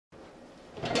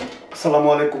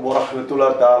Assalamu alaikum wa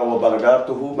rahmatullahi ta'ala wa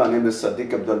barakatuhu. My name is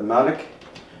Sadiq Abdul Malik.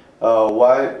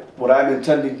 What I'm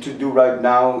intending to do right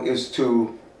now is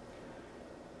to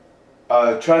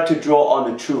try to draw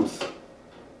on the truth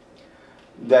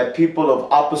that people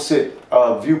of opposite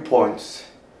viewpoints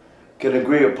can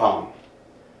agree upon.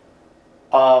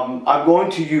 I'm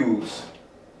going to use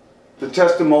the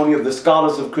testimony of the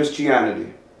scholars of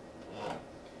Christianity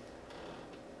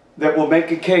that will make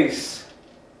a case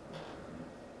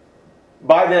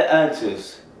by their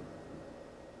answers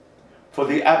for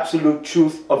the absolute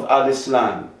truth of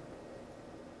Al-Islam.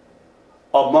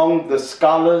 Among the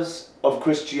scholars of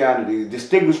Christianity,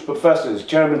 distinguished professors,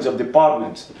 chairmen of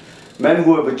departments, men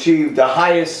who have achieved the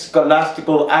highest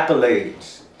scholastical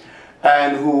accolades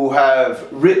and who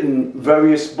have written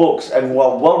various books and who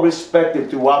are well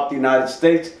respected throughout the United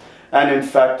States and in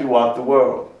fact throughout the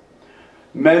world.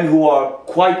 Men who are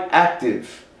quite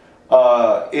active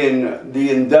in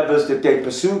the endeavors that they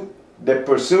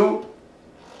pursue,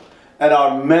 and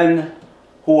are men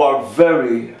who are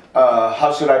very,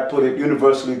 how should I put it,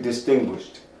 universally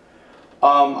distinguished.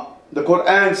 The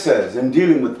Quran says, in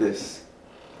dealing with this,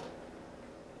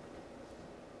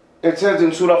 it says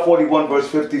in Surah 41 verse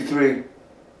 53,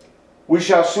 "We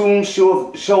shall soon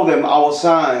show them our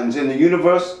signs in the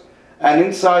universe and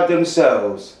inside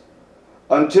themselves,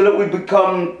 until it will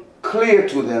become clear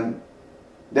to them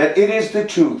that it is the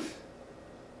truth.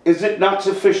 Is it not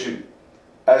sufficient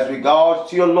as regards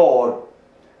to your Lord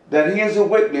that he is a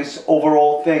witness over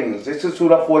all things?" This is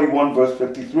Surah 41 verse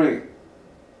 53.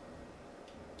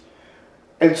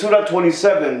 In Surah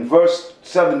 27 verse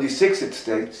 76 it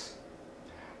states,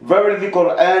 "Verily the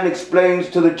Quran explains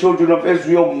to the children of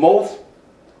Israel most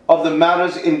of the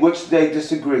matters in which they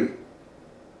disagree."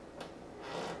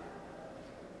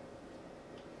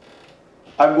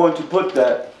 I'm going to put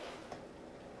that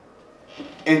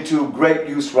into great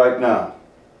use right now,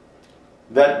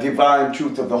 that divine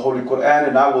truth of the Holy Quran,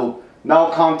 and I will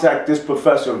now contact this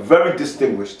professor, very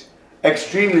distinguished,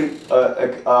 extremely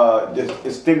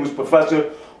distinguished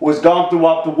professor who has gone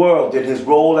throughout the world in his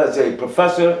role as a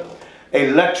professor,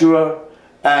 a lecturer,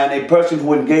 and a person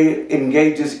who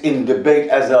engages in debate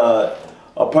as a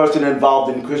person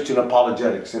involved in Christian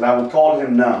apologetics, and I will call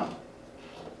him now.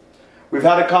 We've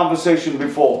had a conversation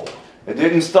before. It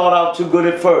didn't start out too good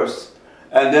at first,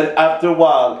 and then after a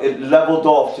while, it leveled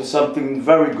off to something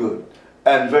very good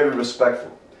and very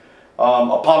respectful.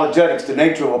 Apologetics, the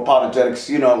nature of apologetics,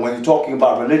 you know, when you're talking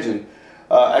about religion,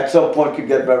 at some point could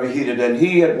get very heated. And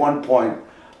he, at one point,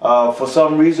 for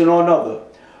some reason or another,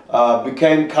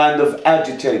 became kind of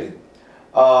agitated.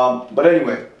 But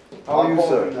anyway, how are you,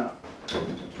 sir? Now? I'm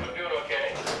doing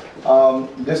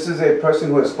okay. This is a person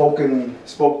who has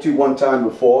spoke to you one time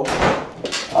before.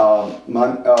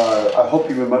 I hope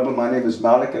you remember, my name is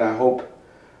Malik, and I hope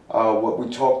what we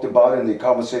talked about in the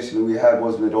conversation that we had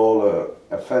wasn't at all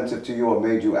offensive to you or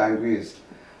made you angry.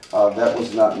 That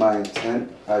was not my intent.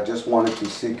 I just wanted to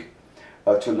seek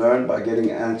to learn by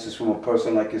getting answers from a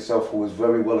person like yourself who is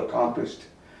very well accomplished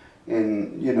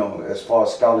in, you know, as far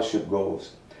as scholarship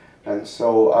goes. And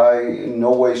so I, in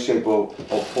no way, shape, or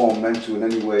form, meant to in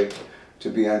any way to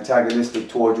be antagonistic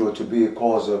towards you or to be a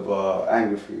cause of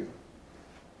anger for you.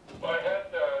 Well, I had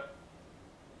a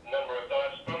number of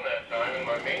thoughts from that time, and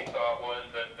my main thought was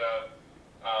that,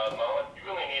 Malik, you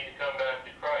really need to come back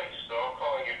to Christ. So I'm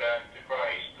calling you back to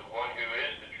Christ, the one who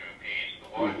is the true peace,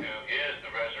 the one who is the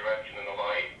resurrection and the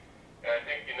light. And I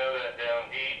think you know that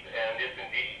down deep, and if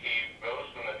indeed he rose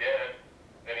from the dead,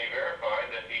 then he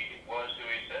verified that he was who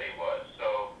he said he was.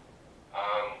 So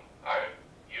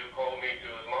you called me to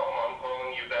Islam, I'm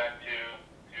calling you back to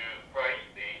Christ,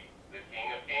 the King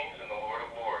of Kings and the Lord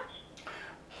of Lords.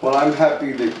 Well, I'm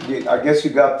happy that I guess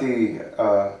you got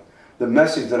the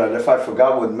message that I left. I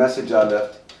forgot what message I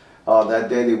left that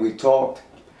day that we talked,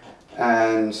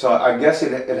 and so I guess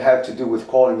it had to do with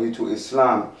calling you to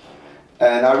Islam,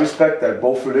 and I respect that.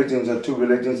 Both religions are two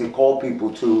religions. They call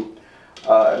people to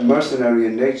mercenary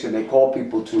in nature. And they call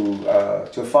people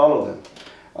to follow them.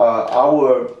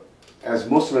 As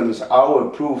Muslims, our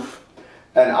proof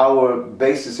and our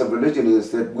basis of religion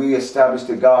is that we establish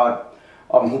the God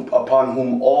upon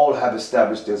whom all have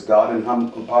established as God and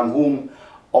upon whom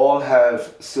all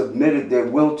have submitted their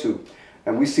will to.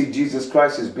 And we see Jesus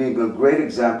Christ as being a great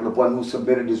example of one who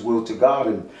submitted his will to God.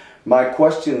 And my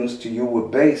questions to you were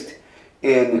based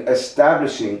in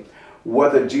establishing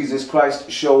whether Jesus Christ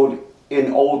showed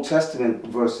in Old Testament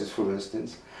verses, for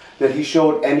instance, that he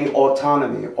showed any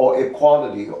autonomy or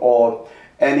equality or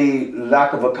any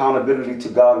lack of accountability to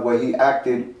God where he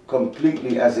acted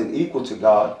completely as an equal to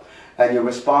God. And your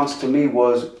response to me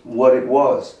was what it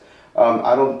was.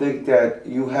 I don't think that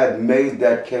you had made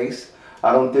that case.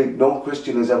 I don't think no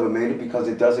Christian has ever made it, because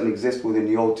it doesn't exist within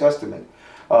the Old Testament,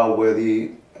 where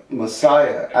the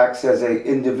Messiah acts as an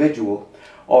individual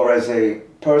or as a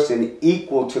person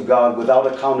equal to God without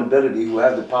accountability, who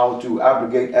has the power to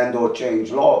abrogate and or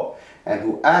change law, and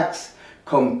who acts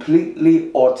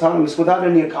completely autonomous without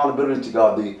any accountability to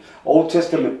God. The Old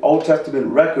Testament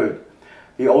record,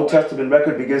 the Old Testament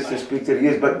record begins to speak to the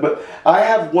ears. But I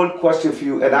have one question for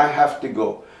you, and I have to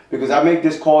go, because I make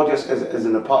this call just as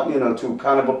an to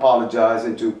kind of apologize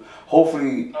and to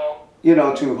hopefully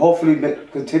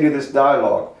continue this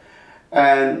dialogue.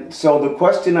 And so the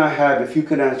question I have, if you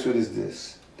can answer it, is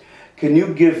this: can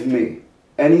you give me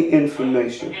any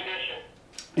information?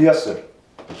 Yes, sir.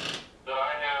 That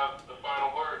I have the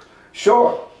final word.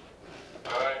 Sure.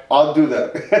 I'll do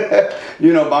that.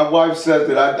 My wife says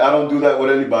that I don't do that with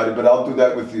anybody, but I'll do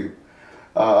that with you.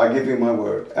 I give you my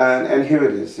word. And here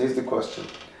it is. Here's the question.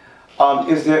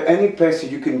 Is there any place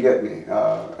that you can get me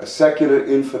a secular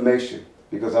information,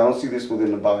 because I don't see this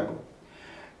within the Bible,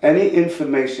 any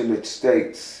information that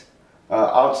states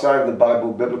outside of the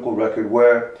Bible biblical record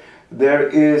where there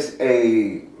is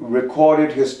a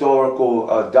recorded historical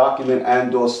document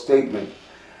and or statement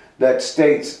that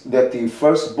states that the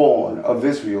firstborn of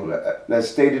Israel, that's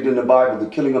stated in the Bible, the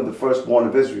killing of the firstborn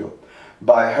of Israel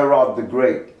by Herod the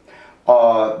Great,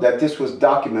 that this was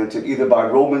documented either by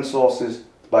Roman sources,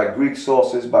 by Greek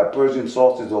sources, by Persian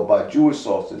sources, or by Jewish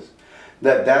sources,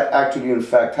 that actually in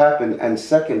fact happened? And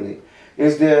secondly,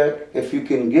 is there, if you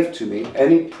can give to me,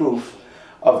 any proof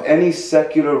of any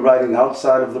secular writing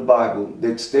outside of the Bible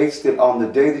that states that on the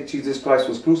day that Jesus Christ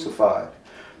was crucified,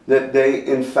 that they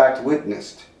in fact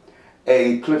witnessed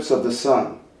an eclipse of the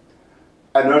sun,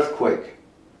 an earthquake,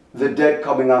 the dead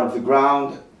coming out of the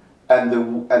ground, and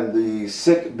the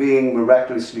sick being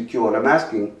miraculously cured? I'm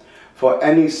asking for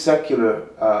any secular,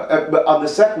 but on the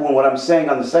second one, what I'm saying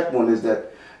on the second one is that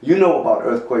you know about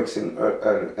earthquakes and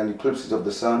eclipses of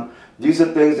the sun. These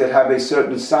are things that have a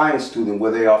certain science to them,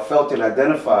 where they are felt and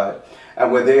identified,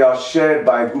 and where they are shared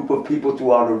by a group of people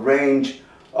throughout a range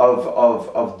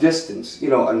of distance.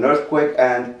 An earthquake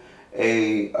and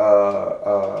a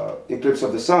eclipse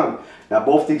of the sun. Now,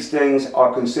 both these things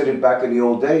are considered back in the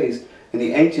old days, in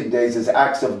the ancient days, as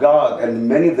acts of God, and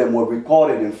many of them were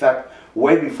recorded. In fact,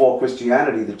 way before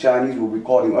Christianity, the Chinese were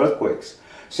recording earthquakes.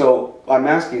 So I'm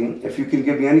asking if you can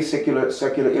give me any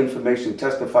secular information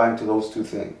testifying to those two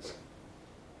things.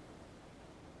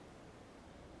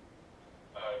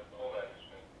 Hold on a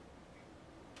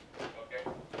minute. Okay.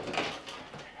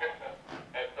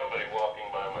 I have somebody walking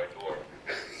by my door.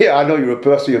 Yeah, I know you're a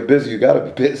person. You're busy. You got to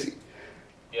be busy.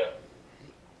 Yeah.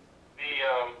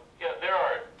 There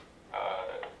are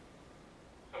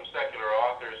some secular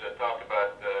authors that talk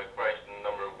about Christ in a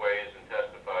number of ways and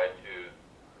testify to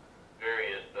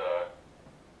various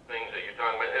things that you're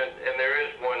talking about. And there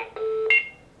is one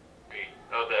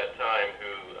of that time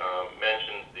who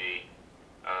mentions the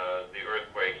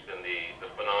earthquakes and the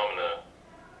phenomena.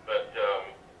 But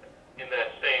in that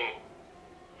same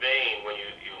vein, when you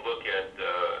look at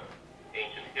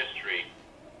ancient history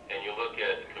and you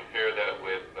compare that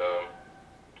with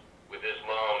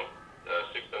Islam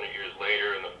 600 years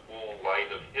later in the full light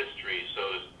of history, so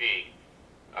to speak,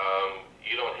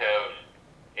 you don't have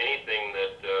anything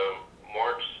that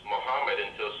marks Muhammad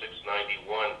until 691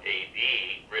 AD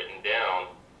written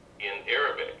down in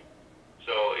Arabic.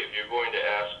 So if you're going to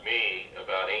ask me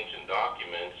about ancient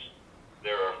documents,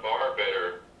 there are far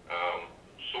better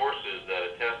sources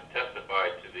that testify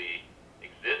to the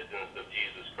existence of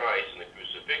Jesus Christ and the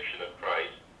crucifixion of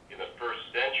Christ in the first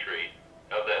century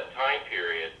of that time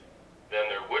period than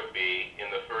there would be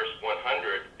in the first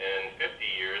 150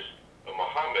 years of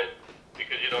Muhammad,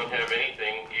 because you don't have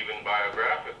anything even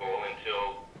biographical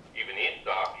until Ibn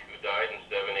Ishaq, who died in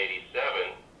 767,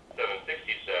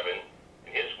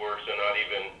 and his works are not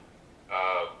even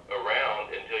around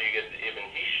until you get to Ibn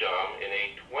Hisham in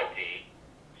 820.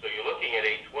 So you're looking at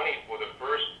 820 for the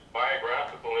first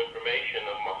biographical information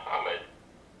of Muhammad.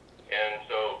 And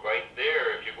so right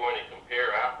there, if you're going to compare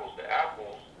apples to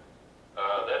apples,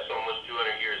 that's almost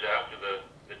 200 years after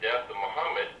the death of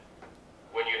Muhammad,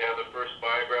 when you have the first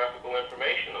biographical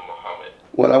information of Muhammad.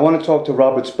 When I want to talk to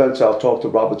Robert Spencer, I'll talk to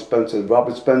Robert Spencer.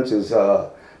 Robert Spencer's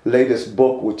latest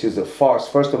book, which is a farce.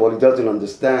 First of all, he doesn't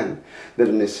understand that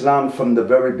in Islam, from the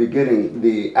very beginning,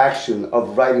 the action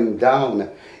of writing down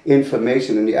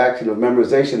information and the action of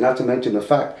memorization, not to mention the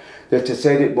fact that to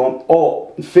say that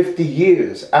 50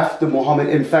 years after Muhammad,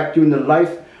 in fact, during the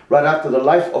life, right after the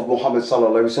life of Muhammad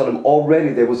sallallahu alaihi wasallam,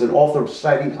 already there was an author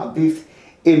citing hadith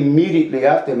immediately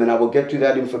after him, and I will get you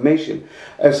that information.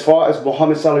 As far as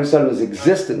Muhammad sallallahu alaihi wasallam's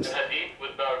existence, the hadith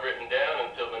was not written down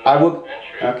until the 9th I will. century.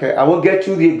 Okay, I will get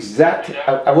you the exact.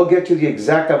 I will get you the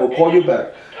exact. I will call you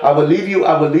back. I will leave you.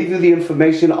 I will leave you the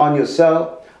information on your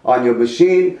cell, on your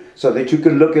machine, so that you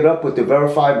can look it up with the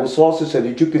verifiable sources, so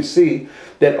that you can see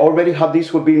that already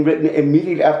hadiths were being written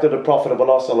immediately after the Prophet of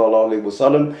Allah sallallahu alaihi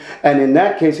wasallam. And in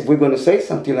that case, if we're going to say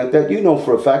something like that, you know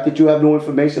for a fact that you have no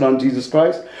information on Jesus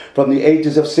Christ from the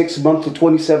ages of 6 months to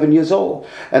 27 years old.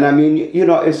 And I mean, you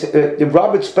know,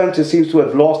 Robert Spencer seems to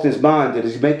have lost his mind, that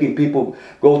is making people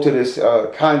go to this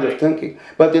kind of thinking.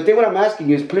 But the thing what I'm asking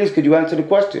you is, please, could you answer the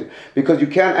question? Because you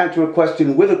can't answer a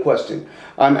question with a question.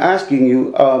 I'm asking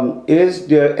you, is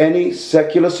there any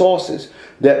secular sources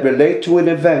that relate to an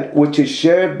event which is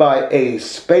shared by a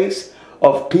space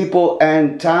of people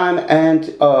and time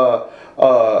and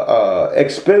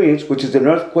experience, which is an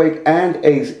earthquake and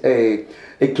a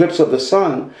eclipse of the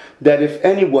sun, that if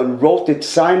anyone wrote it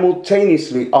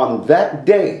simultaneously on that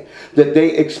day, that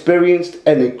they experienced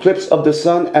an eclipse of the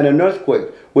sun and an earthquake,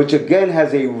 which again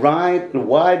has a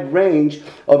wide range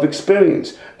of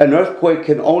experience. An earthquake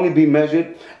can only be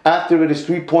measured after it is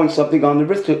 3 point something on the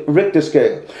Richter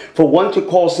scale. For one to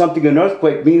call something an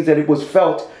earthquake means that it was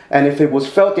felt, and if it was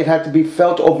felt, it had to be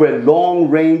felt over a long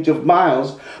range of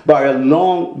miles by a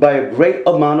great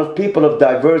amount of people of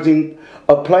diverging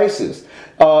places.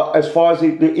 As far as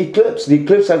the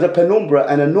eclipse has a penumbra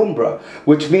and a numbra,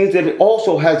 which means that it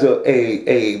also has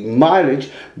a mileage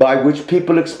by which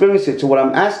people experience it. So what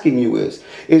I'm asking you is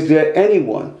there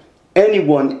anyone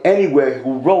anywhere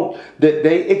who wrote that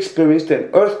they experienced an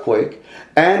earthquake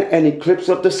and an eclipse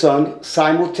of the sun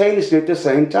simultaneously at the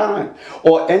same time?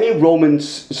 Or any Roman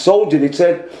soldier that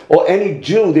said, or any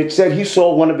Jew that said he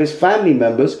saw one of his family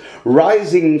members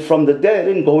rising from the dead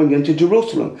and going into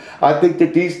Jerusalem? I think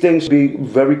that these things should be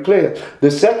very clear.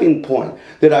 The second point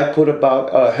that I put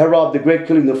about Herod the Great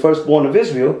killing the firstborn of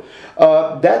Israel,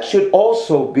 that should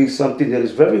also be something that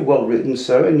is very well written,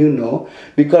 sir, and you know,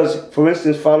 because, for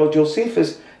instance, Philo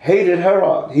Josephus hated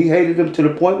Herod. He hated him to the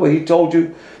point where he told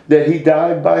you that he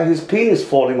died by his penis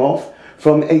falling off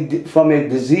from a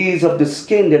disease of the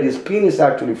skin, that his penis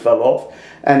actually fell off.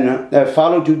 And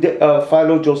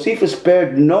Philo Josephus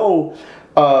spared no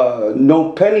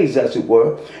pennies, as it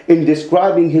were, in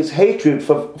describing his hatred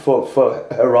for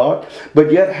Herod.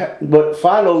 But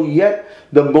Philo, yet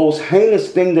the most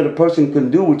heinous thing that a person can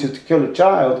do, which is to kill a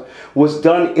child, was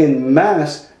done in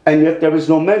mass, and yet there is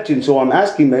no mention. So I'm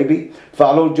asking, maybe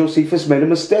Philo Josephus made a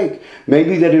mistake.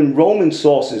 Maybe that in Roman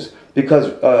sources,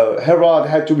 because Herod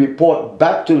had to report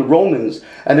back to the Romans,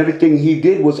 and everything he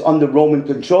did was under Roman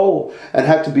control and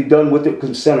had to be done with the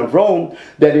consent of Rome,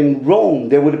 that in Rome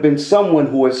there would have been someone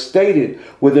who was stated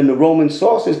within the Roman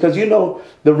sources, because you know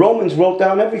the Romans wrote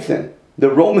down everything. The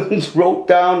Romans wrote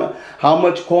down how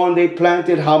much corn they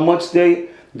planted, how much they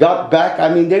got back.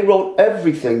 I mean, they wrote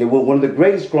everything. They were one of the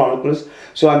greatest chroniclers.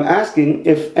 So I'm asking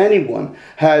if anyone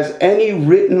has any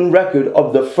written record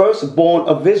of the firstborn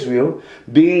of Israel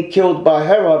being killed by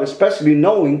Herod, especially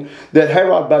knowing that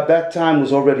Herod by that time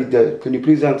was already dead. Can you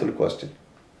please answer the question?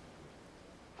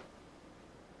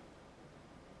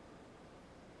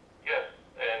 Yes,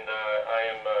 and I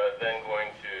am then going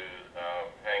to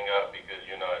hang up because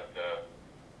you're not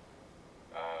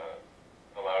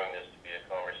allowing this to be a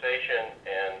conversation.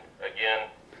 And again,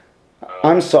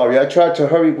 I'm sorry, I tried to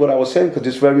hurry what I was saying because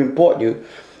it's very important.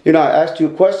 You know, I asked you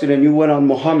a question and you went on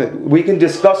Muhammad. We can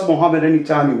discuss Muhammad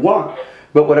anytime you want,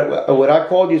 but what I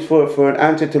called you is for an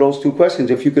answer to those two questions,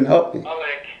 if you can help me.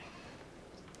 Malik,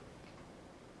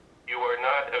 you are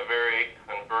not a very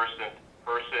conversant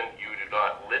person. You do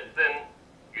not listen.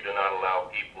 You do not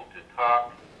allow people to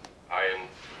talk. I am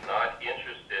not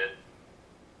interested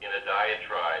in a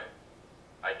diatribe.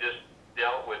 I just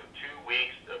dealt with 2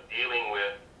 weeks of dealing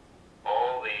with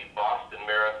all the Boston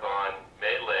Marathon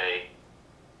melee,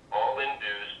 all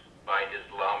induced by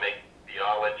Islamic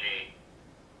theology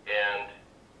and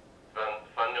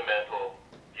fundamental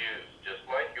views, just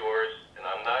like yours. And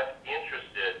I'm not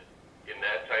interested in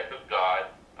that type of God.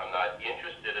 I'm not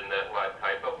interested in that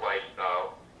type of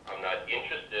lifestyle. I'm not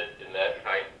interested in that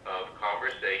type of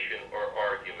conversation or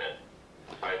argument.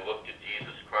 I look to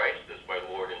Jesus Christ as my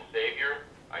Lord and Savior.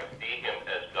 I see him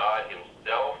as God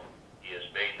himself. He has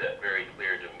made that very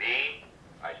clear to me.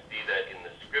 I see that in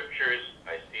the scriptures.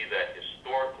 I see that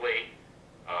historically,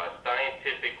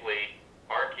 scientifically,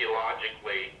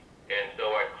 archaeologically. And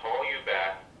so I call you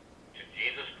back to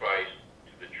Jesus Christ,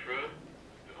 to the truth,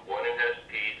 to the one who has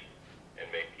peace,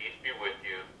 and may peace be with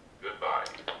you.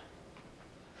 Goodbye.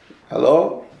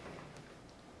 Hello?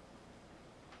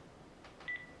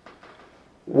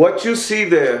 What you see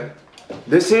there,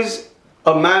 this is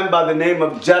a man by the name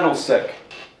of Janosek.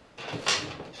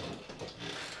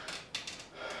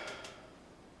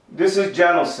 This is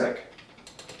Janosek.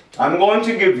 I'm going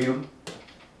to give you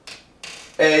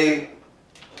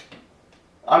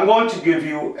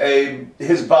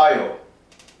his bio.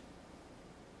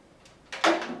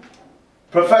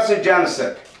 Professor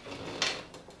Janosek.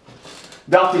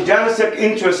 Dr. Janosek's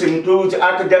interest includes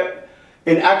academics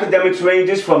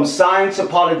ranges from science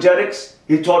apologetics.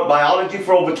 He taught biology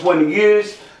for over 20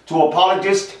 years, to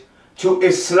apologist, to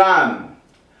Islam.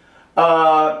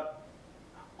 Let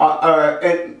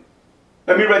me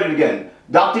read it again.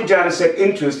 Dr. Janosek's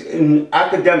interest in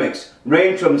academics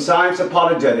range from science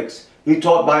apologetics. He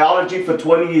taught biology for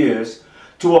 20 years,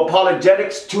 to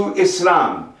apologetics, to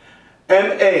Islam.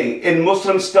 M.A. in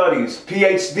Muslim Studies,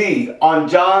 Ph.D. on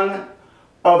John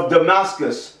of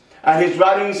Damascus, and his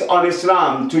writings on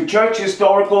Islam, to church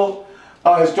historical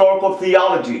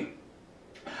theology.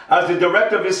 As the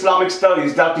Director of Islamic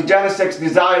Studies, Dr. Janosek's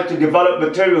desire to develop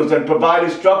materials and provide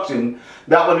instruction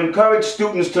that will encourage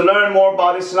students to learn more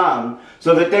about Islam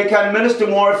so that they can minister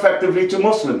more effectively to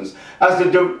Muslims. As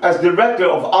Director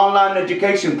of Online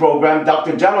Education Program,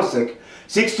 Dr. Janosek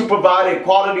seeks to provide a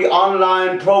quality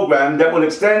online program that will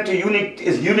extend to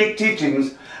his unique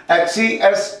teachings at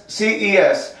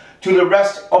CES to the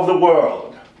rest of the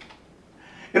world.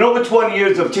 In over 20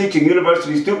 years of teaching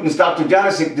university students, Dr.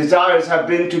 Janosek's desires have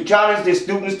been to challenge the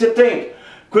students to think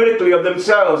critically of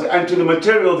themselves and to the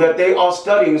material that they are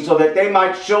studying so that they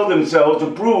might show themselves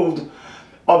approved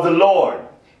of the Lord.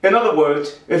 In other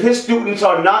words, if his students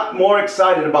are not more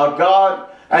excited about God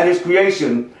and his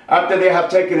creation after they have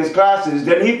taken his classes,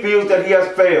 then he feels that he has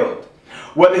failed.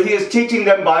 Whether he is teaching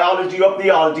them biology or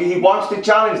theology, he wants to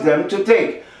challenge them to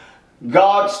think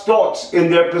God's thoughts in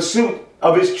their pursuit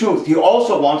of his truth. He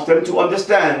also wants them to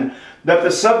understand that the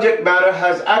subject matter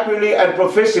as accurately and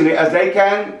proficiently as they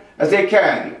can.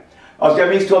 That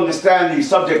means to understand the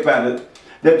subject matter,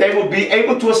 that they will be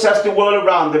able to assess the world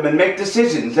around them and make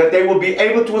decisions, that they will be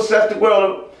able to assess the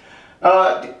world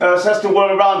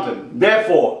around them.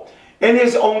 Therefore, in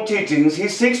his own teachings, he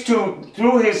seeks to,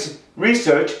 through his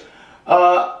research,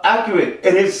 accurate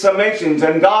in his summations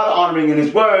and God-honoring in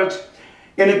his words.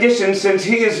 In addition, since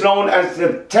he is known as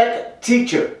the tech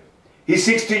teacher, he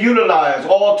seeks to utilize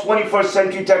all 21st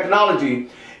century technology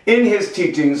in his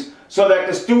teachings so that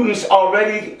the students are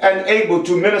ready and able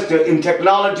to minister in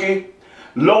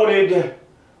technology-loaded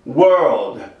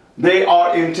world they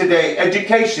are in today.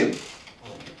 Education,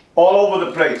 all over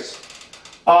the place.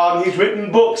 He's written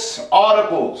books,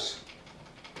 articles.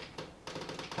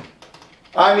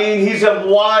 I mean, he's a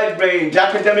wide range,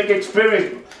 academic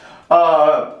experience.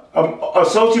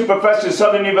 Associate Professor,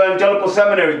 Southern Evangelical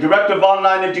Seminary, Director of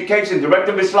Online Education,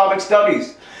 Director of Islamic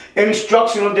Studies,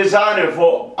 Instructional Designer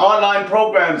for Online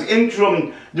Programs,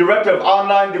 Interim Director of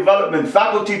Online Development,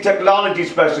 Faculty Technology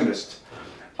Specialist,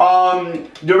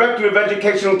 Director of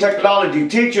Educational Technology,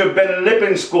 Teacher, Ben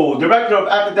Lippen School, Director of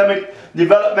Academic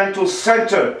Developmental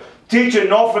Center, Teacher,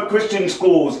 Norfolk Christian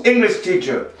Schools, English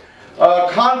teacher,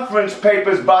 conference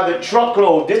papers by the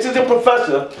truckload. This is a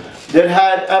professor that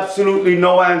had absolutely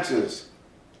no answers.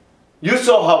 You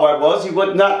saw how I was. He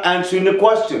was not answering the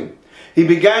question. He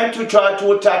began to try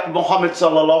to attack Muhammad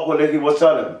sallallahu alaihi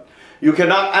wasallam. You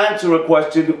cannot answer a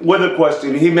question with a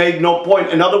question. He made no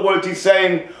point. In other words, he's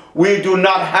saying, we do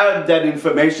not have that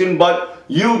information, but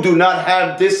you do not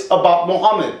have this about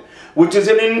Muhammad, which is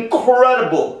an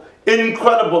incredible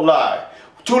lie.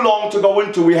 Too long to go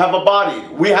into. We have a body.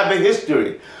 We have a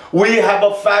history. We have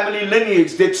a family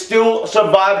lineage that still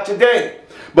survive today.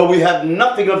 But we have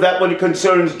nothing of that when it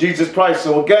concerns Jesus Christ.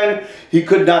 So again, he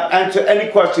could not answer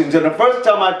any questions. And the first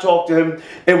time I talked to him,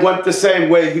 it went the same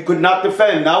way. He could not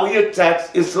defend. Now he attacks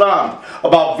Islam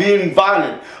about being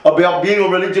violent, about being a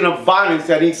religion of violence.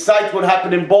 And he cites what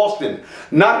happened in Boston,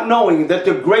 not knowing that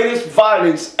the greatest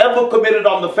violence ever committed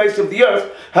on the face of the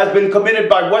earth has been committed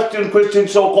by Western Christian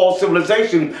so-called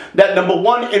civilization that, number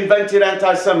one, invented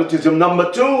anti-Semitism. Number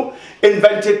two,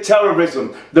 invented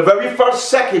terrorism. The very first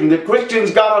second the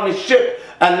Christians got on a ship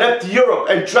and left Europe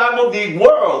and traveled the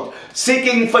world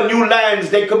seeking for new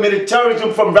lands, they committed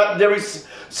terrorism from that very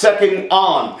second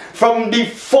on. From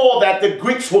before that, the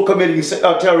Greeks were committing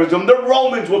terrorism. The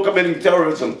Romans were committing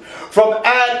terrorism. From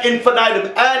ad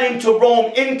infinitum, adding to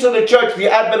Rome, into the church, the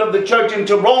advent of the church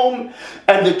into Rome,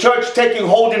 and the church taking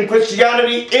hold in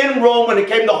Christianity in Rome when it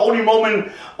came the Holy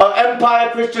Roman Empire,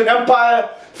 Christian Empire.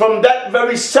 From that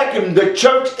very second, the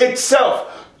church itself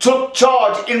took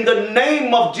charge in the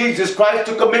name of Jesus Christ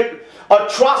to commit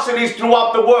atrocities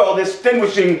throughout the world,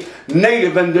 extinguishing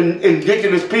native and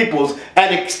indigenous peoples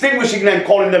and extinguishing them,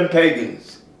 calling them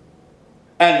pagans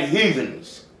and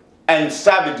heathens and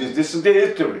savages. This is the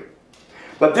history.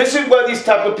 But this is where these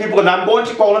type of people, and I'm going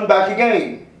to call them back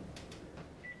again.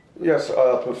 Yes,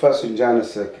 Professor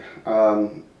Janicek,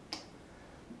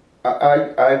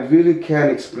 I really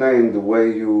can't explain the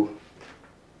way you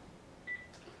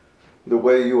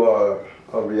are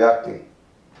reacting.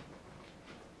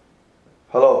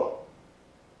 Hello.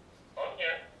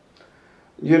 Okay.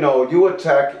 You know, you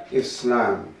attack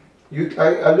Islam.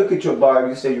 I look at your Bible.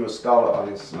 You say you're a scholar on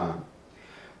Islam.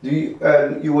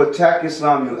 You attack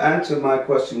Islam. You answer my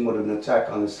question with an attack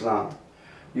on Islam.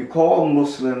 You call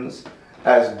Muslims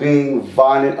as being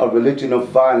violent, a religion of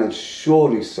violence.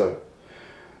 Surely, sir,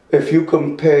 if you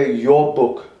compare your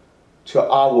book to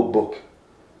our book,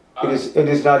 it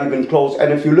is not even close.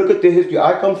 And if you look at the history,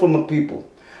 I come from a people.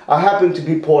 I happen to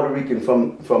be Puerto Rican.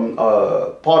 From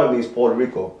part of me is Puerto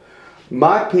Rico.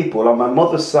 My people on my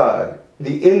mother's side,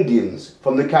 the Indians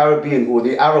from the Caribbean, who are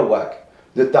the Arawak,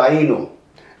 the Taino,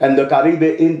 and the Caribe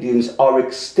Indians, are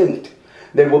extinct.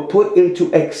 They were put into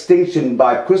extinction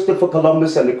by Christopher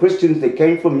Columbus and the Christians that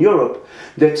came from Europe,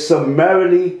 that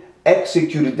summarily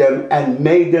executed them and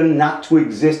made them not to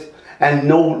exist. And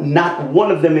no, not one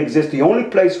of them exists. The only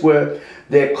place where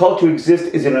their culture exists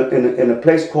is in a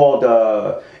place called,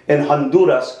 in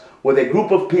Honduras, with a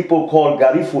group of people called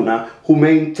Garifuna, who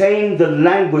maintain the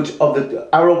language of the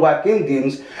Arawak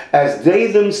Indians, as they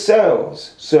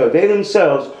themselves, sir, they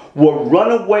themselves were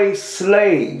runaway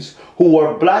slaves who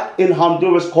were black in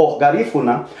Honduras, called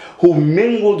Garifuna, who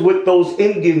mingled with those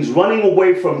Indians running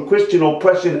away from Christian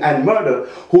oppression and murder,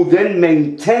 who then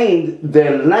maintained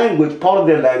their language, part of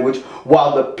their language,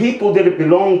 while the people that it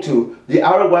belonged to, the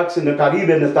Arawaks and the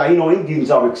Caribe and the Taino Indians,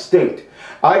 are extinct.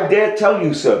 I dare tell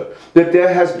you, sir, that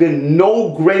there has been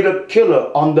no greater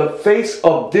killer on the face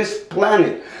of this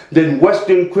planet than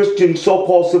Western Christian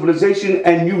so-called civilization,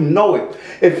 and you know it.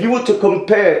 If you were to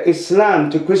compare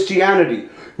Islam to Christianity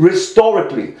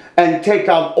historically and take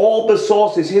out all the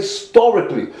sources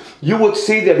historically, you would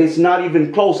see that it's not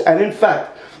even close. And in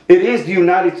fact, it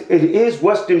is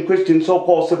Western Christian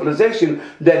so-called civilization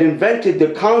that invented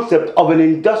the concept of an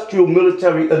industrial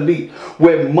military elite,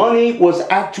 where money was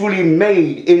actually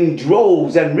made in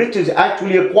droves and riches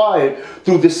actually acquired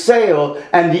through the sale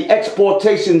and the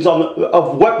exportations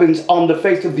of weapons on the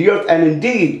face of the earth. And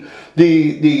indeed,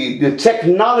 the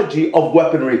technology of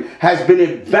weaponry has been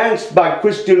advanced by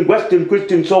Western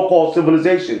Christian so-called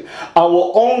civilization.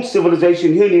 Our own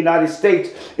civilization here in the United States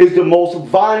is the most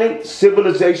violent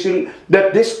civilization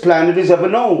that this planet has ever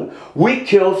known. We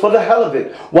kill for the hell of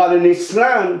it. While in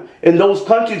Islam, in those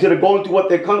countries that are going through what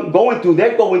they're going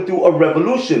through a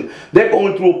revolution. They're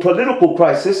going through a political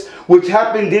crisis, which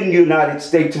happened in the United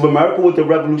States of America with the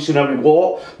Revolutionary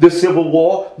War, the Civil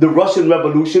War, the Russian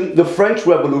Revolution, the French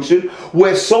Revolution,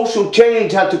 where social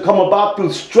change had to come about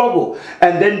through struggle,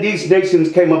 and then these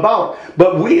nations came about.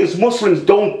 But we as Muslims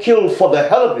don't kill for the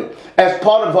hell of it as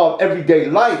part of our everyday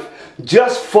life,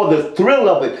 just for the thrill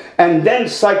of it, and then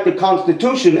cite the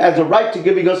Constitution as a right to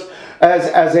giving us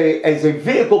as a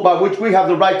vehicle by which we have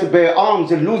the right to bear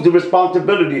arms and lose the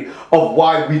responsibility of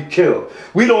why we kill.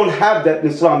 We don't have that in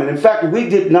Islam. And in fact, we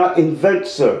did not invent,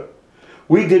 sir,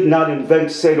 we did not invent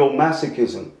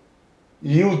sadomasochism.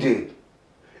 You did.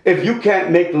 If you can't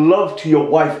make love to your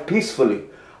wife peacefully,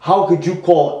 how could you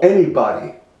call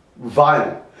anybody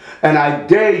violent? And I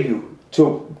dare you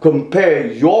to compare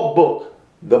your book,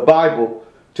 the Bible,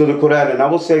 to the Quran. And I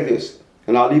will say this,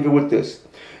 and I'll leave it with this.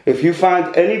 If you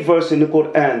find any verse in the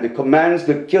Quran that commands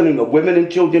the killing of women and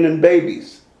children and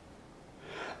babies,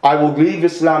 I will leave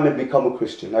Islam and become a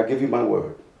Christian. I give you my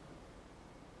word.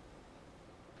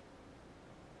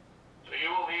 So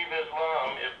you will leave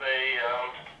Islam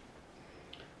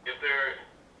if there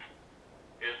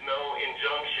is no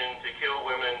injunction to kill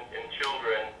women and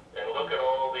children, and look at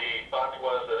all the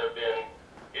fatwas that have been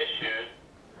issued.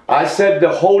 I said the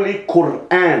Holy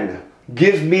Quran.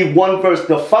 Give me one verse.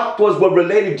 The fatwas were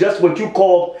related just what you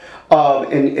call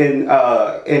in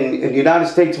the United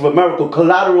States of America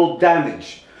collateral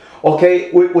damage.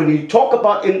 Okay, when you talk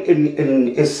about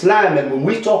in Islam, and when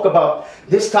we talk about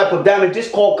this type of damage is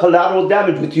called collateral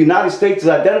damage, which the United States has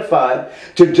identified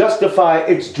to justify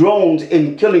its drones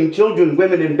in killing children,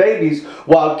 women, and babies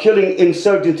while killing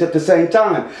insurgents at the same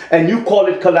time. And you call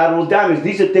it collateral damage.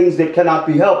 These are things that cannot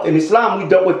be helped. In Islam, we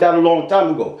dealt with that a long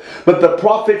time ago. But the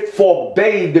Prophet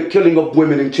forbade the killing of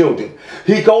women and children.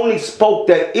 He only spoke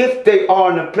that if they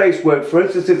are in a place where, for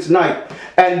instance, it's night,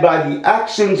 and by the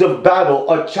actions of battle,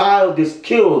 a child is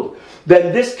killed,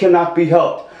 then this cannot be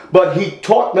helped. But he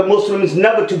taught the Muslims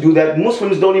never to do that.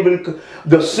 Muslims don't even,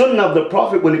 the sunnah of the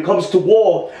Prophet when it comes to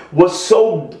war was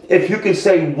so, if you can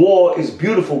say war is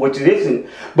beautiful, which it isn't,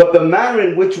 but the manner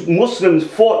in which Muslims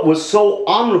fought was so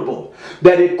honorable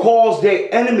that it caused their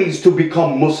enemies to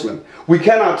become Muslim. We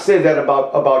cannot say that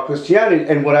about Christianity.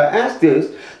 And what I asked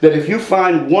is that if you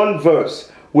find one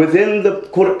verse within the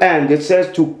Quran that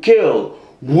says to kill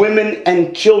women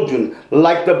and children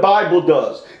like the Bible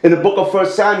does, in the book of 1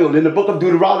 Samuel, in the book of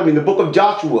Deuteronomy, in the book of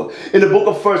Joshua, in the book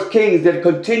of 1 Kings, that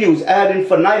continues ad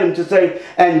infinitum to say,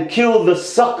 and kill the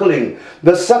suckling.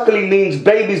 The suckling means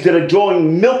babies that are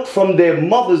drawing milk from their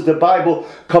mothers. The Bible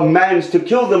commands to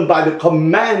kill them by the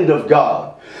command of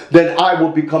God. Then I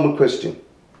will become a Christian.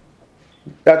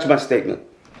 That's my statement.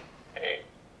 Hey,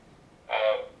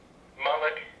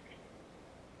 Malik,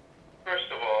 first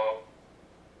of all,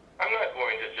 I'm not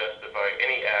going to justify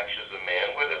any actions of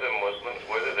man, whether they're Muslims,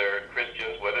 whether they're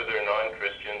Christians, whether they're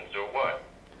non-Christians, or what.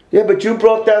 Yeah, but you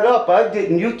brought that up. I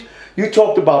didn't. You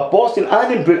talked about Boston. I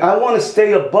didn't. I want to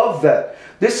stay above that.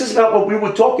 This is not what we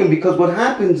were talking, because what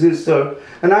happens is, sir,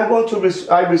 and I want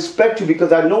to. I respect you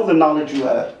because I know the knowledge you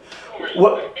have.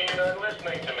 What? You're not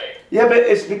listening to me. Yeah, but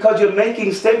it's because you're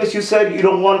making statements. You said you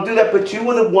don't want to do that, but you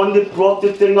were the one that brought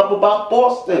the thing up about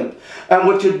Boston. And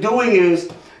what you're doing is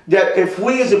that if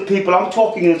we as a people, I'm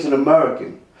talking as an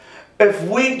American, if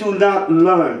we do not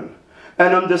learn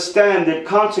and understand the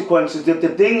consequences, that the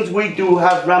things we do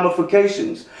have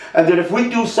ramifications, and that if we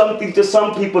do something to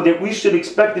some people, that we should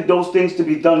expect that those things to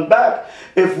be done back,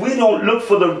 if we don't look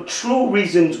for the true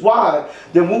reasons why,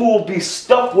 then we will be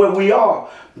stuck where we are,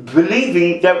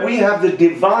 believing that we have the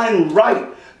divine right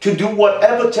to do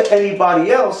whatever to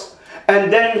anybody else,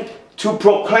 and then to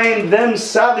proclaim them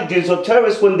savages or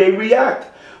terrorists when they react.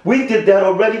 We did that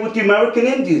already with the American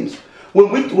Indians.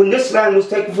 When this land was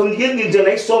taken from the Indians and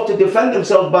they sought to defend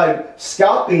themselves by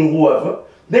scalping whoever,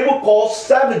 they were called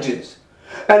savages.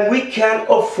 And we can't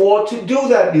afford to do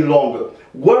that any longer.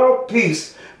 World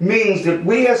peace means that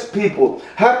we as people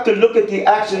have to look at the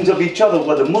actions of each other,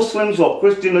 whether Muslims or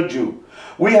Christian or Jew.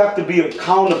 We have to be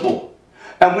accountable.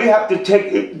 And we have to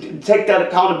take that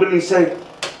accountability and say,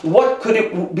 what could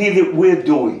it be that we're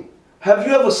doing? Have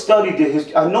you ever studied the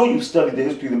history? I know you've studied the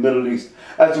history of the Middle East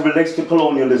as it relates to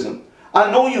colonialism. I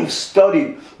know you've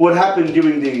studied what happened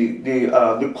during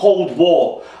the Cold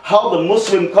War, how the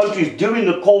Muslim countries during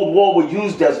the Cold War were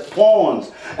used as pawns,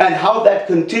 and how that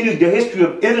continued, the history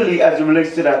of Italy as it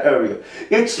relates to that area.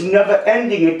 It's never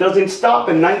ending. It doesn't stop.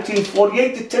 In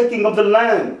 1948, the taking of the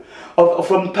land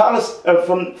from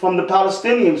the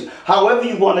Palestinians, however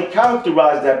you want to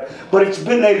characterize that. But it's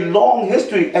been a long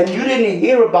history, and you didn't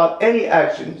hear about any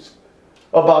actions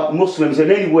about Muslims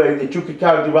in any way that you could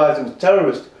characterize as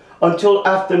terrorists until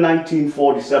after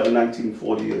 1947,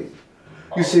 1948.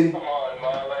 You see? Come on,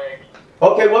 Malik.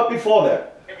 Okay, what before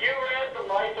that? Have you read The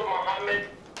Life of Muhammad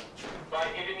by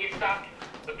Ibn Ishaq,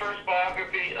 the first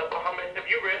biography of Muhammad? Have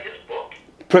you read his book?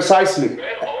 Precisely.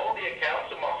 Read all the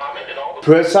accounts of Muhammad and all the...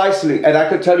 Precisely. And I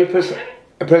could tell you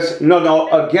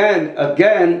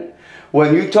again,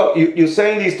 when you talk, you're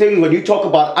saying these things, when you talk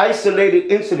about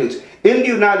isolated incidents in the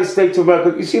United States of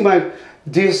America, you see, my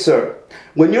dear sir,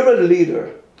 when you're a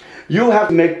leader, you have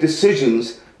to make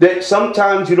decisions that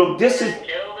sometimes, you know, this is... Kill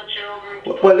the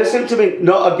children. Well, listen to me.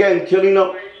 No, again, killing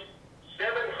up...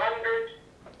 700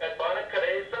 at Banu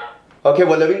Qurayza. Okay,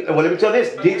 well, let me tell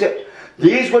this.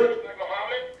 These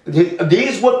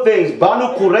were things.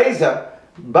 Banu Qurayza,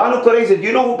 do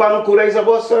you know who Banu Qurayza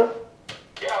was, sir?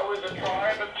 Yeah, it was a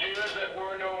tribe of Jews that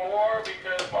were no more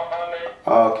because Muhammad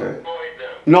Okay. destroyed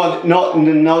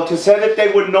them. No, to say that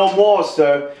they were no more,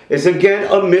 sir, is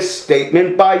again a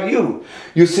misstatement by you.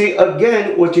 You see,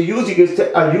 again, what you're using is,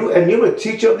 you're a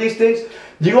teacher of these things.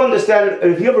 Do you understand,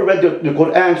 if you ever read the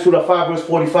Quran, Surah 5 verse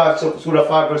 45, Surah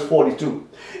 5 verse 42,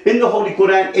 in the Holy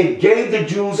Quran, it gave the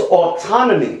Jews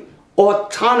autonomy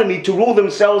to rule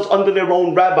themselves under their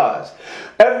own rabbis.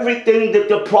 Everything that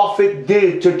the Prophet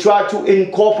did to try to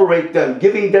incorporate them,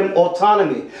 giving them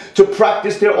autonomy to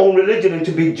practice their own religion and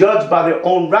to be judged by their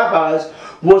own rabbis,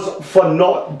 was for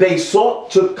naught. They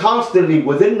sought to constantly,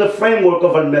 within the framework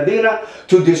of Al-Medina,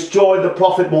 to destroy the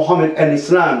Prophet Muhammad and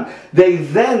Islam. They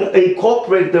then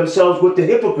incorporated themselves with the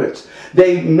hypocrites.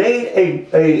 They made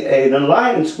an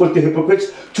alliance with the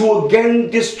hypocrites to again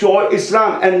destroy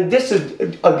Islam. And this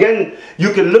is, again,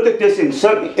 you can look at this in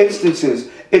certain instances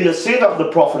in the seerah of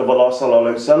the Prophet of Allah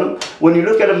sallallahu alaihi wasallam. When you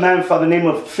look at a man by the name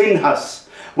of Finhas,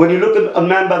 when you look at a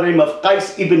man by the name of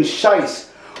Qais ibn Shais,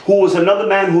 who was another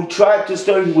man who tried to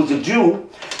stir, he was a Jew,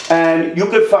 and you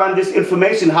could find this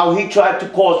information, how he tried to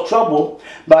cause trouble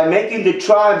by making the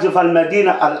tribes of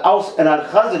Al-Madinah, Al-Aus and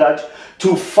Al-Khazraj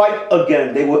to fight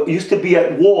again. They used to be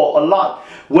at war a lot.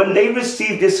 When they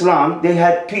received Islam, they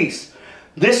had peace.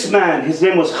 This man, his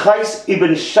name was Qais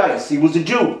ibn Shais, he was a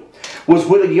Jew, was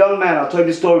with a young man. I'll tell you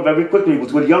the story very quickly. He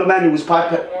was with a young man who was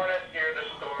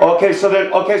Okay, so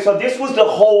this was the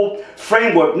whole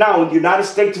framework. Now, in the United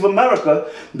States of America,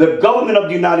 the government of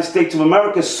the United States of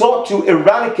America sought to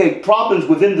eradicate problems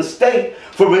within the state.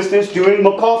 For instance, during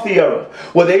McCarthy era,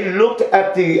 where they looked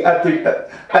at the I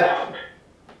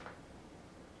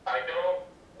don't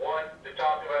want to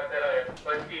talk about that. I have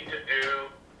plenty to do.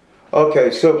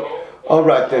 Okay, so all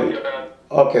right then.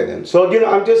 Okay then. So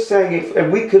I'm just saying,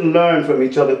 if we can learn from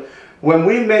each other, when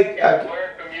we make.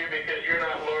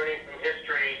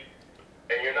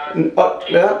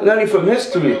 Learning from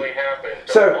history.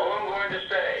 Sir, all I'm going to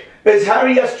say is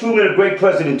Harry S. Truman a great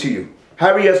president to you?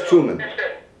 Harry S. Truman.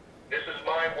 Listen, this is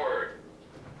my word.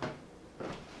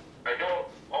 I don't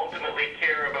ultimately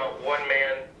care about what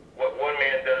one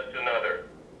man does to another.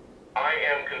 I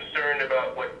am concerned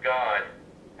about what God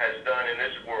has done in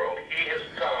this world. He has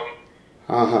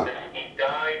come. He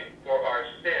died for our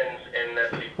sins, and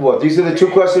that. Well, these are the two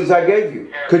questions I gave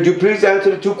you. Could you please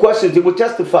answer the two questions that will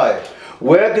testify it?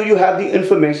 Where do you have the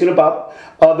information about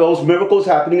those miracles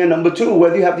happening? And number two, where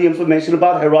do you have the information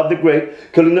about Herod the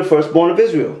Great killing the firstborn of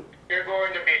Israel? You're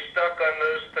going to be stuck on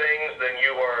those things, then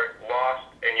you are lost,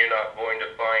 and you're not going to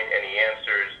find any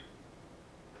answers.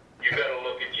 You got to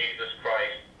look at Jesus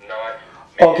Christ, not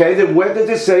man. Okay, then where does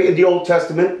it say in the Old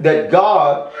Testament that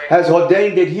God has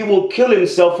ordained that he will kill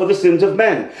himself for the sins of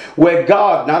men? Where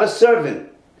God, not a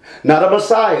servant, not a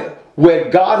Messiah,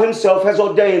 where God himself has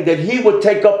ordained that he would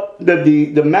take up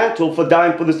the mantle for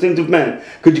dying for the sins of men.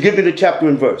 Could you give me the chapter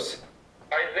and verse?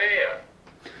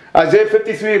 Isaiah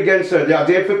 53 again, sir. The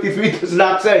Isaiah 53 does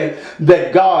not say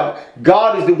that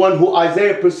God is the one who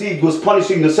Isaiah perceived was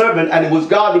punishing the servant, and it was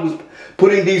God who was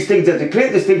putting these things as a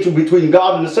clear distinction between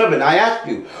God and the servant. I ask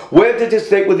you, where did it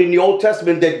state within the Old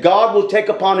Testament that God will take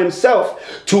upon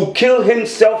himself to kill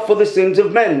himself for the sins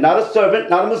of men? Not a servant,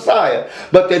 not a Messiah,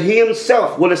 but that he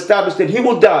himself will establish that he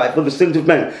will die for the sins of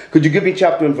men. Could you give me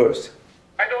chapter and verse?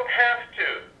 I don't have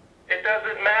to. It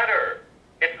doesn't matter.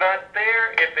 It's not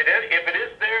there. If it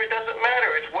is there, it doesn't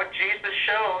matter. It's what Jesus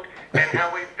showed and how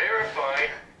he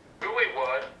verified who he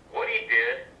was, what he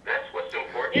did. That's what's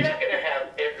important. You're not going to have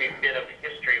every bit of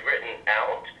history written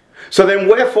out. So then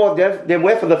wherefore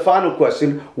the final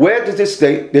question, where does it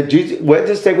state that where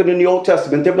does it state within the Old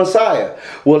Testament that Messiah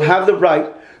will have the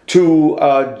right to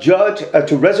judge,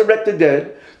 to resurrect the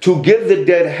dead, to give the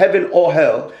dead heaven or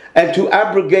hell, and to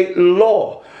abrogate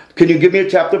law? Can you give me a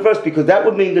chapter verse? Because that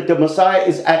would mean that the Messiah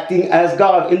is acting as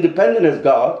God, independent as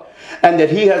God, and that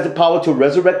he has the power to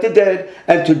resurrect the dead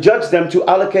and to judge them, to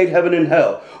allocate heaven and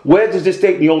hell. Where does it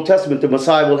state in the Old Testament the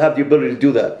Messiah will have the ability to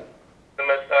do that? The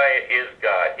Messiah is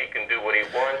God. He can do what he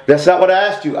wants. That's not what I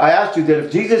asked you. I asked you that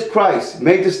if Jesus Christ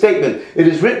made the statement, it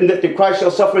is written that the Christ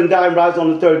shall suffer and die and rise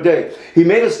on the third day. He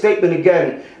made a statement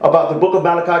again about the book of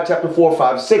Malachi chapter 4,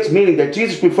 5, 6, meaning that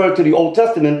Jesus referred to the Old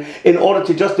Testament in order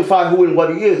to justify who and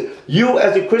what he is. You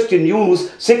as a Christian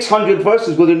use 600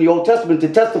 verses within the Old Testament to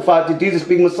testify to Jesus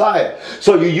being Messiah.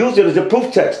 So you use it as a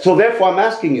proof text. So therefore I'm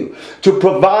asking you to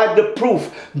provide the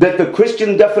proof that the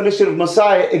Christian definition of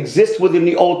Messiah exists within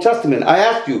the Old Testament. I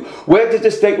asked you, where does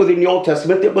it state within the Old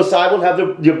Testament that Messiah will have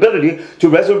the ability to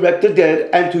resurrect the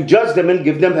dead and to judge them and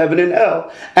give them heaven and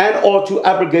hell, and or to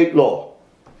abrogate law?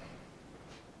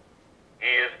 He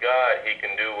is God. He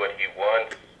can do what he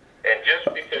wants. And just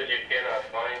because you cannot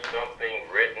find something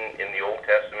written in the Old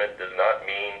Testament does not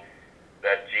mean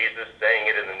that Jesus saying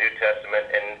it in the New Testament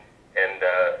and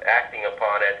acting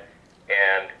upon it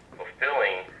and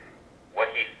fulfilling what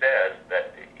he says,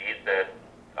 that he said,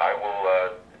 I will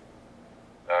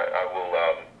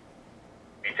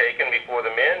be taken before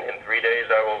the men. In 3 days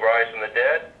I will rise from the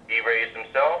dead. He raised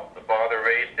himself. The Father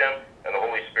raised him. And the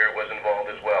Holy Spirit was involved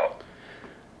as well.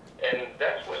 And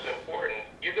that's what's important.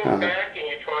 You go back and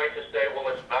you try to say, well,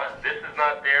 it's not, this is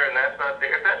not there and that's not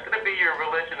there. If that's going to be your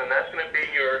religion and that's going to be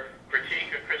your critique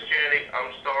of Christianity,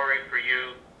 I'm sorry for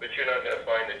you, but you're not going to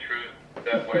find the truth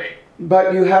that way.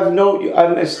 But you have no,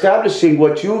 I'm establishing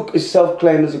what you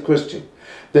self-claim as a Christian.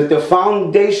 That the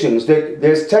foundations, that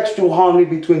there's textual harmony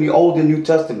between the Old and New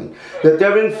Testament. That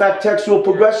there in fact textual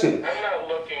progression. I'm not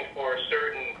looking for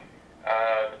certain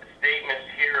statements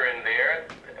here and there.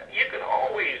 You can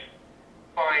always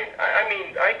find, I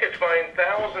mean, I could find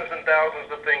thousands and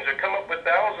thousands of things, or come up with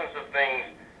thousands of things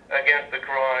against the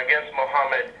Quran, against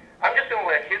Muhammad. I'm just going to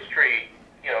let history,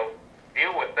 you know,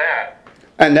 deal with that.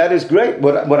 And that is great.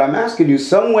 What I'm asking you,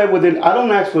 somewhere within, I don't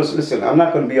ask for, listen, I'm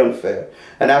not going to be unfair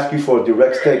and ask you for a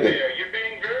direct statement. You're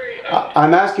being very...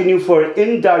 I'm asking you for an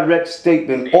indirect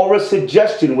statement or a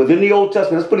suggestion within the Old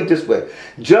Testament. Let's put it this way.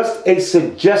 Just a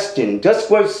suggestion, just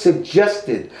where it's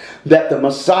suggested that the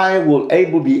Messiah will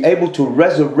be able to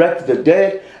resurrect the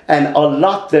dead and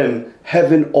allot them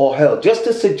heaven or hell. Just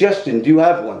a suggestion. Do you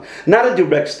have one? Not a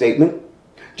direct statement.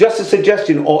 Just a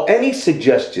suggestion, or any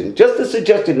suggestion, just a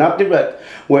suggestion, not direct,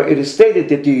 where it is stated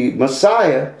that the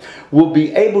Messiah will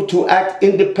be able to act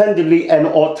independently and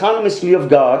autonomously of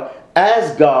God,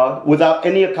 as God, without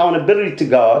any accountability to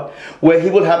God, where he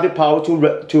will have the power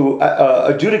to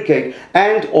adjudicate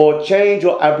and or change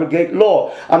or abrogate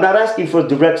law. I'm not asking for a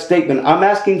direct statement. I'm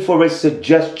asking for a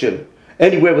suggestion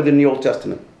anywhere within the Old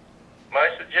Testament. My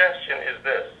suggestion is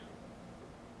this.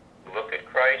 Look at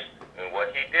Christ and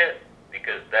what he did.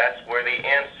 Because that's where the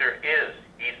answer is.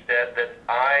 He said that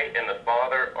I and the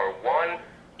Father are one.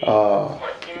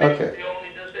 He makes the only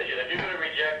decision. If you're going to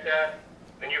reject that,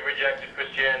 then you've rejected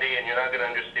Christianity, and you're not going to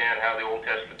understand how the Old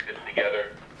Testament fits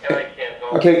together. And I can't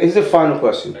go. Okay, here's the final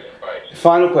question.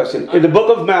 Final question. In the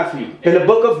book of Matthew. In the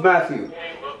book of Matthew.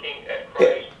 Looking at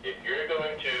Christ, if you're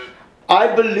going to...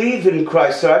 I believe in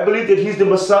Christ, sir. I believe that he's the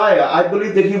Messiah. I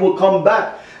believe that he will come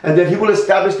back. And that he will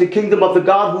establish the kingdom of the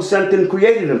God who sent and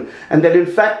created him. And that in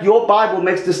fact your Bible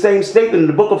makes the same statement in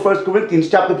the book of 1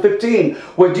 Corinthians chapter 15,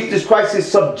 where Jesus Christ is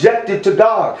subjected to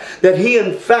God. That he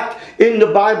in fact, in the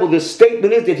Bible, the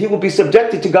statement is that he will be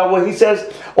subjected to God, where he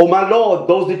says, "Oh my Lord,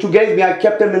 those that you gave me, I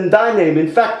kept them in thy name.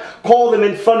 In fact, call them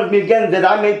in front of me again, that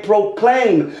I may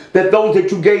proclaim that those that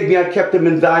you gave me, I kept them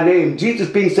in thy name." Jesus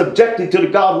being subjected to the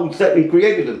God who sent and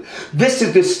created him. This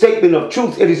is the statement of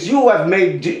truth. It is you who have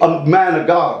made a man of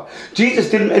God. Jesus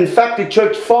didn't, in fact, the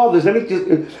church fathers, let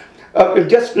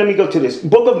me go to this.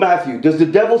 Book of Matthew. Does the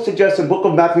devil suggest in book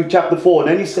of Matthew chapter 4 in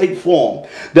any shape form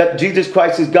that Jesus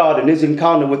Christ is God in his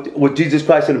encounter with Jesus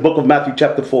Christ in the book of Matthew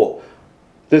chapter 4?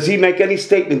 Does he make any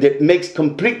statement that makes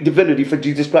complete divinity for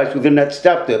Jesus Christ within that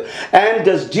chapter? And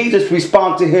does Jesus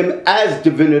respond to him as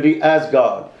divinity, as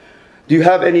God? Do you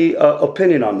have any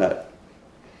opinion on that?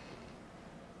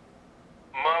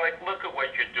 Malik, look at what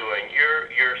you're doing.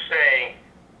 You're saying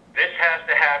this has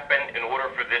to happen in order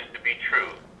for this to be true.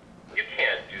 You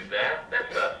can't do that.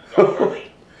 That's not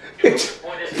scholarly.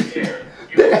 What is here?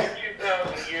 You have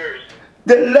 2,000 years.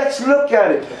 Then let's look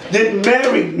at it. Did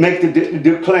Mary make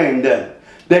the claim then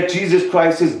that Jesus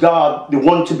Christ is God, the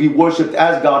one to be worshipped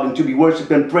as God and to be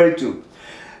worshipped and prayed to?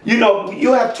 You know,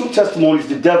 you have two testimonies.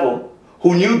 The devil,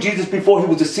 who knew Jesus before he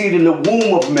was a seed in the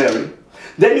womb of Mary.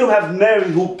 Then you have Mary,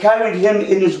 who carried him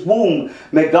in his womb.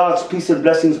 May God's peace and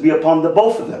blessings be upon the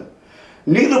both of them.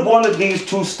 Neither one of these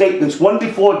two statements, one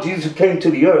before Jesus came to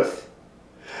the earth,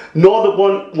 nor the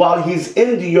one while he's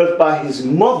in the earth by his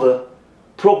mother,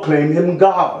 proclaim him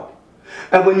God.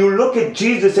 And when you look at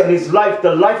Jesus and his life,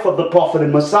 the life of the prophet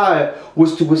and Messiah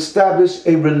was to establish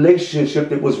a relationship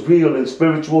that was real and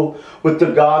spiritual with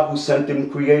the God who sent him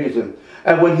and created him.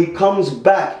 And when he comes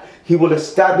back, he will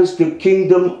establish the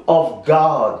kingdom of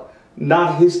God,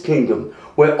 not his kingdom,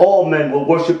 where all men will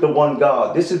worship the one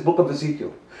God. This is book of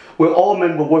Ezekiel. Where all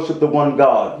men will worship the one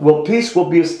God. Well, peace will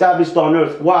be established on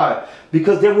earth. Why?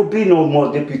 Because there will be no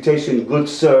more disputation, good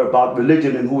sir, about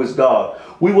religion and who is God.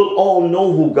 We will all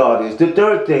know who God is. The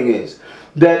third thing is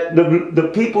that the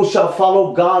people shall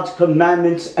follow God's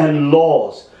commandments and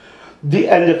laws.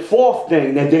 And the fourth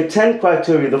thing, and there are 10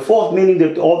 criteria. The fourth meaning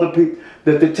that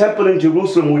that the temple in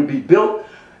Jerusalem would be built,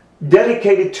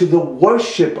 dedicated to the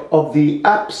worship of the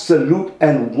absolute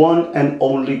and one and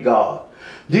only God.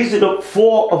 These are the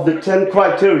 4 of the 10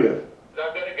 criteria.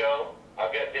 I'm going to go.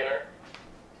 I'll get dinner.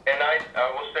 And I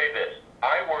will say this.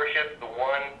 I worship the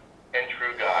one and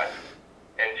true God.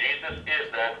 And Jesus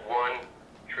is that one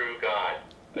true God.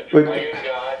 The triune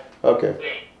God.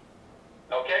 Okay.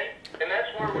 Okay? And that's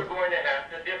where we're going to have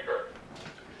to differ.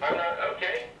 I'm not,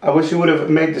 okay? I wish you would have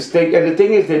made the statement. And the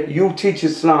thing is that you teach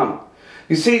Islam.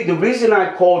 You see, the reason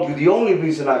I called you, the only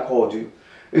reason I called you,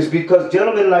 is because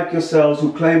gentlemen like yourselves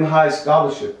who claim high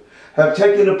scholarship have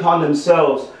taken upon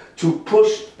themselves to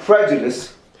push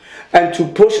prejudice and to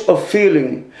push a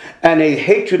feeling and a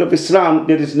hatred of Islam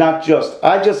that is not just.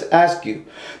 I just ask you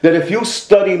that if you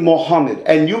study Muhammad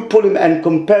and you put him and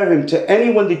compare him to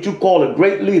anyone that you call a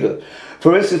great leader,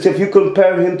 for instance, if you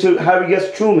compare him to Harry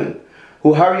S. Truman,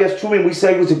 we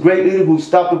say was a great leader who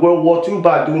stopped the World War II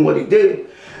by doing what he did.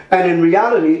 And in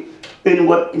reality,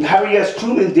 what Harry S.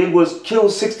 Truman did was kill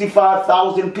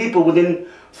 65,000 people within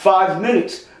 5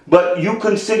 minutes. But you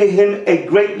consider him a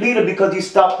great leader because he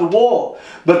stopped the war.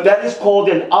 But that is called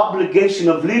an obligation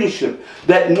of leadership.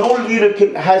 That no leader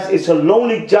it's a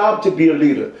lonely job to be a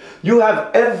leader. You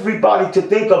have everybody to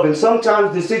think of, and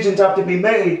sometimes decisions have to be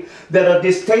made that are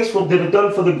distasteful, that are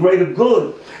done for the greater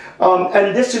good.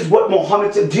 And this is what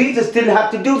Muhammad said. Jesus didn't have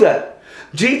to do that.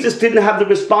 Jesus didn't have the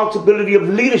responsibility of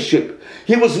leadership.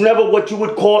 He was never what you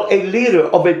would call a leader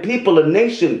of a people, a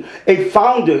nation, a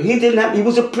founder. He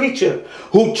was a preacher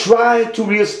who tried to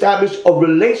reestablish a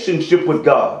relationship with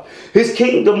God. His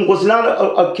kingdom was not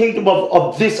a kingdom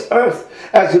of this earth,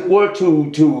 as it were,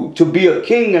 to be a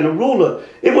king and a ruler.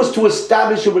 It was to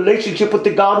establish a relationship with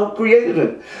the God who created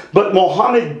him. But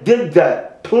Muhammad did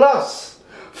that, plus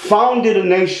founded a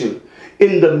nation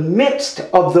in the midst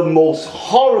of the most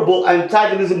horrible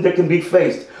antagonism that can be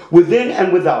faced, within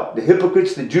and without. The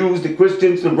hypocrites, the Jews, the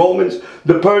Christians, the Romans,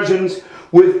 the Persians.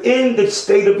 Within the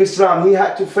state of Islam, he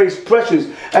had to face pressures.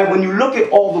 And when you look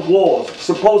at all the wars,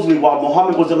 supposedly while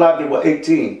Muhammad was alive, there were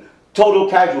 18. Total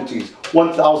casualties,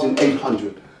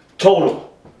 1,800.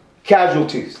 Total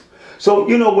casualties. So,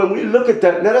 you know, when we look at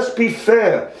that, let us be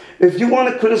fair. If you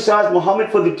want to criticize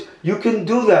Muhammad you can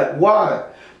do that. Why?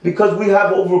 Because we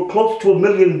have over close to 1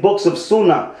 million books of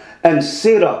Sunnah and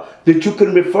Sirah that you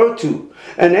can refer to.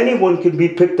 And anyone can be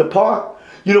picked apart.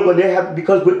 You know,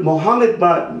 because with Muhammad,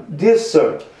 my dear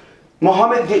sir,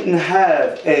 Muhammad didn't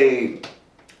have a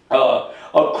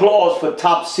clause for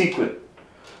top secret.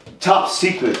 Top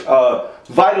secret,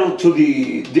 vital to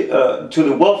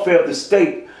the welfare of the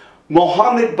state.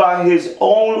 Muhammad, by his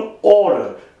own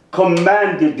order,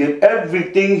 commanded that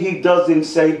everything he does and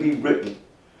say be written.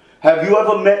 Have you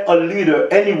ever met a leader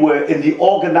anywhere in the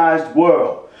organized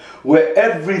world where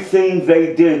everything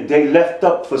they did, they left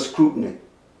up for scrutiny?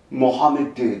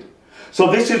 Muhammad did.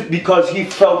 So this is because he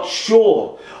felt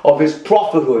sure of his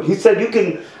prophethood. He said,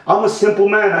 I'm a simple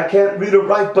man, I can't read or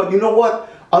write, but you know what?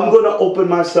 I'm going to open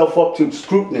myself up to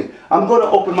scrutiny. I'm going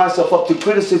to open myself up to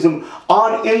criticism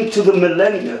on into the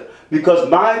millennia, because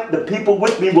the people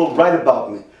with me will write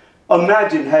about me.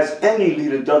 Imagine, has any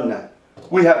leader done that?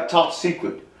 We have top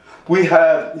secret. We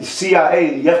have the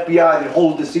CIA and the FBI that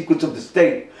hold the secrets of the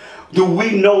state. Do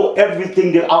we know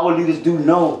everything that our leaders do?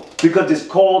 No, because it's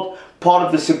called part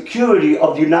of the security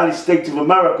of the United States of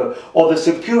America, or the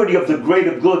security of the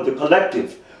greater good, the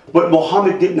collective. But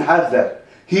Muhammad didn't have that.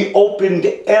 He opened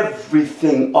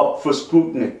everything up for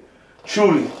scrutiny.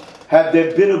 Truly, had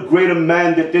there been a greater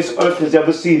man that this earth has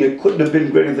ever seen, it couldn't have been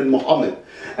greater than Muhammad.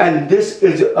 And this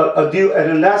is a deal. And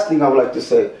the last thing I would like to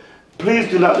say, please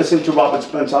do not listen to Robert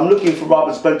Spencer. I'm looking for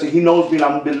Robert Spencer. He knows me, and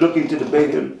I've been looking to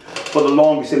debate him for the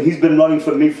longest, and he's been running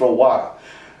for me for a while.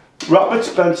 Robert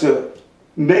Spencer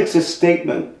makes a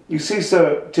statement. You see,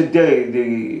 sir, today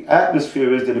the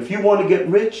atmosphere is that if you want to get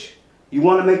rich, you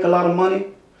want to make a lot of money,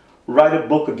 write a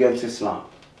book against Islam.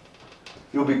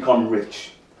 You'll become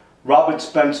rich. Robert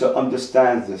Spencer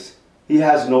understands this. He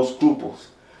has no scruples.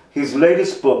 His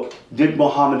latest book, Did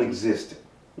Muhammad Exist?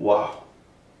 Wow.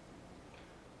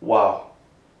 Wow.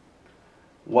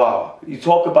 Wow. You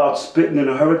talk about spitting in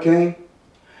a hurricane,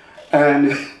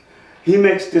 and he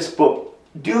makes this book.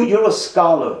 Dude, you're a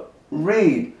scholar.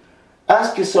 Read.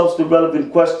 Ask yourselves the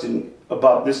relevant question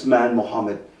about this man,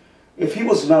 Muhammad. If he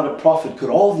was not a prophet, could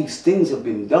all these things have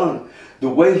been done? The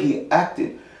way he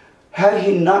acted, had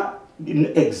he not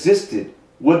existed,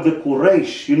 would the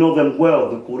Quraysh, you know them well,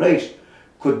 the Quraysh,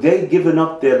 could they given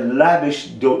up their lavish,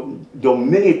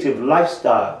 dominative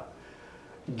lifestyle,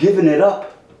 given it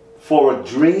up for a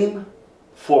dream,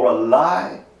 for a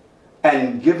lie,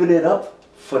 and given it up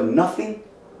for nothing?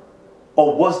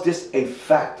 Or was this a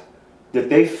fact that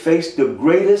they faced the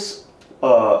greatest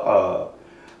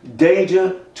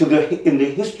danger in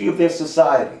the history of their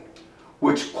society,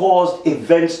 which caused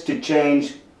events to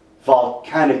change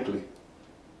volcanically?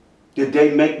 Did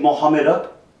they make Muhammad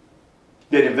up?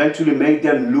 That eventually made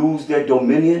them lose their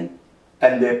dominion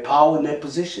and their power and their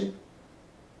position?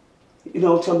 You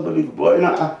know, it's unbelievable. And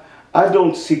I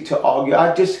don't seek to argue.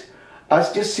 I just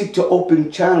seek to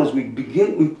open channels.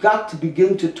 We've got to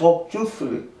begin to talk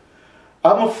truthfully.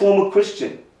 I'm a former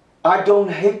Christian. I don't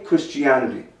hate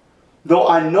Christianity, though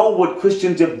I know what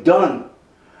Christians have done.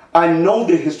 I know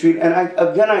the history, and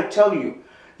I tell you,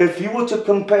 If you were to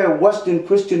compare Western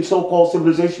Christian so-called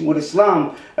civilization with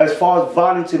Islam as far as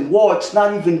violence and war, it's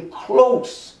not even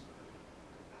close.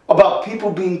 About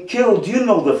people being killed, do you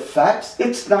know the facts?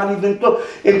 It's not even close.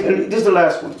 And this is the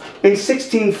last one. In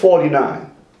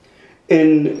 1649,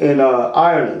 in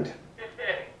Ireland,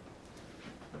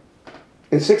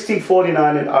 in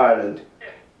 1649 in Ireland,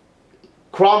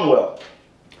 Cromwell.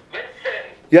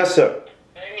 Yes, sir.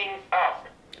 Hanging up.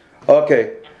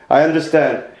 Okay, I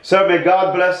understand. Sir, may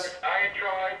God bless.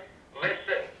 Diatribe,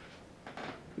 listen.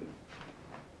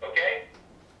 Okay?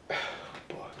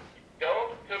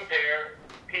 Don't compare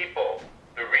people.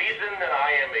 The reason that I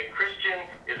am a Christian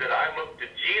is that I look to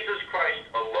Jesus Christ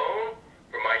alone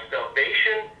for my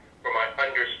salvation, for my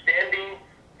understanding,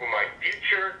 for my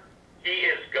future. He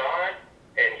is God,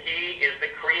 and He is the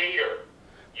Creator.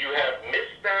 You have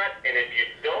missed that, and if you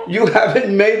don't... You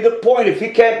haven't made the point. If He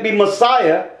can't be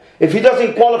Messiah, if He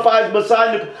doesn't qualify as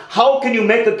Messiah, how can you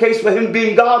make a case for Him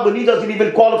being God when He doesn't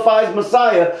even qualify as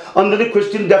Messiah under the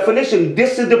Christian definition?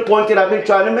 This is the point that I've been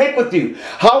trying to make with you.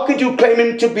 How could you claim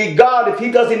Him to be God if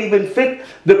He doesn't even fit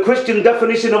the Christian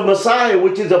definition of Messiah,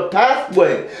 which is a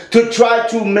pathway to try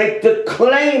to make the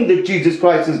claim that Jesus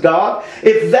Christ is God?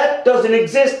 If that doesn't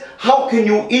exist, how can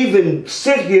you even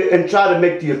sit here and try to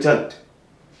make the attempt?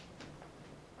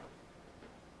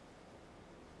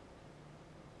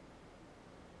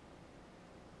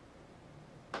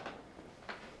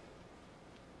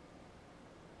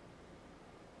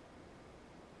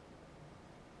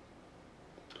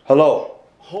 Hello.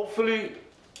 Hopefully,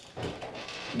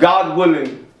 God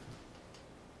willing,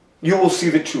 you will see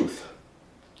the truth.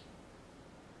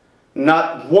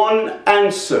 Not one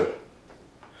answer,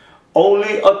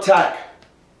 only attack.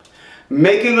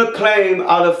 Making a claim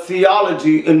out of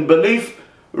theology and belief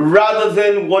rather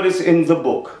than what is in the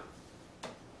book.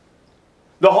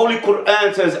 The Holy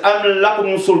Quran says, "Am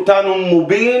lakum sultanun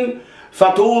mubin,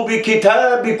 fatu bi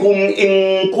kitabikum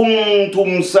in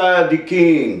kuntum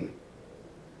sadiqin."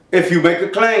 If you make a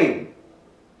claim,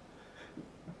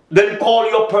 then call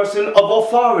your person of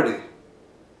authority,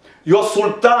 your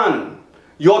sultan,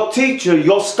 your teacher,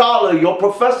 your scholar, your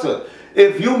professor.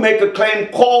 If you make a claim,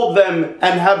 call them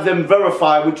and have them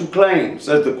verify what you claim,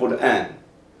 says the Quran.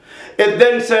 It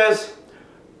then says,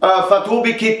 "Fatu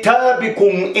bi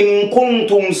kitabikum in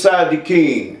kuntum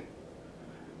sadiqin."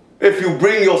 If you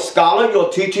bring your scholar, your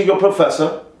teacher, your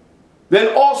professor,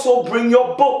 then also bring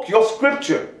your book, your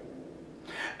scripture,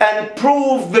 and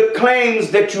prove the claims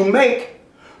that you make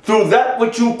through that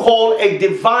which you call a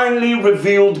divinely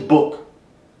revealed book.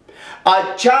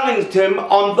 I challenged him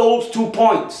on those 2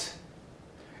 points.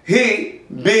 He,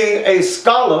 being a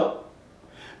scholar,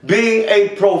 being a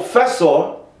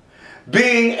professor,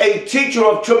 being a teacher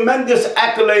of tremendous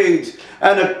accolades,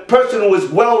 and a person who is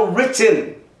well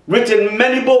written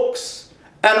many books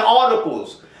and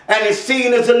articles, and is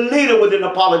seen as a leader within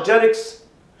apologetics.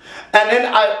 And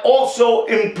then I also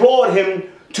implored him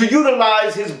to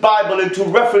utilize his Bible and to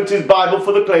reference his Bible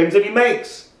for the claims that he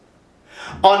makes.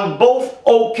 On both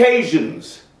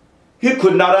occasions, he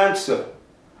could not answer.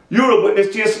 You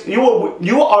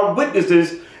are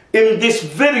witnesses in this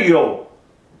video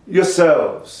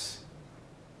yourselves.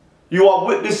 You are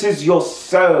witnesses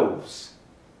yourselves.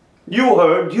 You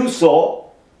heard, you saw,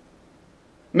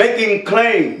 making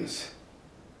claims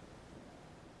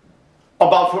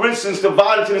about, for instance, the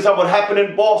violence in Islam, what happened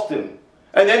in Boston.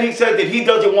 And then he said that he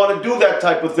doesn't want to do that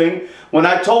type of thing, when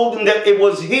I told him that it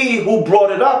was he who brought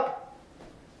it up.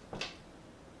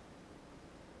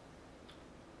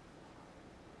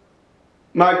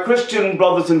 My Christian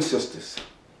brothers and sisters,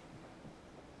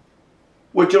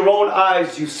 with your own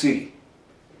eyes you see.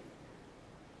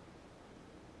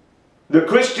 The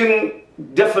Christian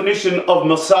definition of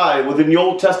Messiah within the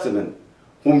Old Testament,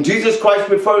 whom Jesus Christ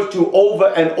refers to over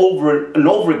and over and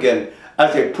over again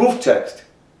as a proof text,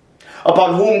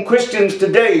 upon whom Christians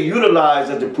today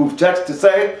utilize as a proof text to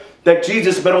say that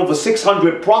Jesus met over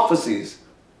 600 prophecies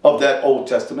of that Old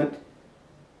Testament,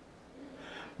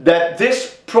 that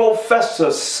this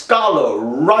professor, scholar,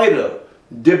 writer,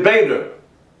 debater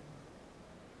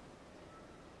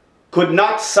could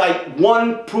not cite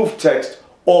one proof text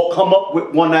or come up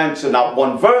with one answer, not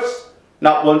one verse,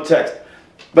 not one text.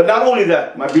 But not only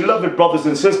that, my beloved brothers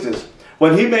and sisters,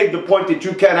 when he made the point that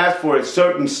you can't ask for a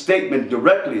certain statement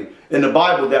directly in the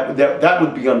Bible, that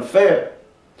would be unfair.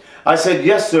 I said,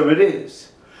 yes, sir, it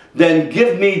is. Then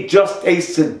give me just a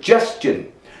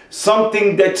suggestion,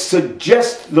 something that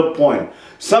suggests the point,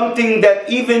 something that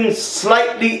even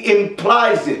slightly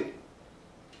implies it.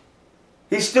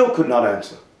 He still could not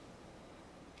answer.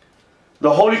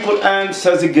 The Holy Quran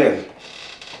says again,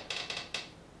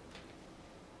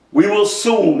 We will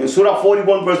soon, in Surah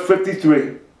 41 verse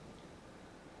 53,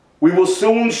 we will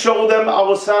soon show them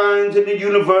our signs in the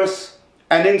universe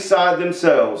and inside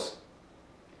themselves,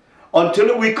 until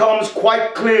it becomes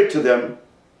quite clear to them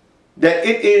that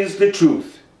it is the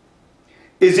truth.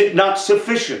 Is it not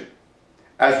sufficient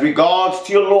as regards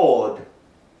to your Lord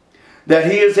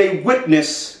that he is a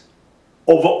witness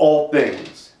over all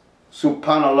things?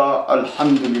 Subhanallah,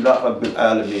 alhamdulillah, rabbil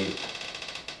alameen.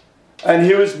 And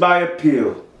here is my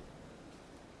appeal.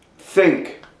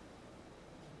 Think,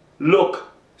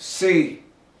 look, see,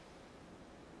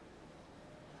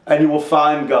 and you will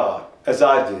find God, as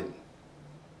I did.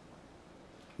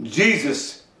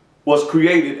 Jesus was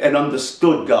created and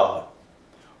understood God.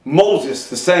 Moses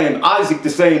the same, Isaac the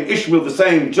same, Ishmael the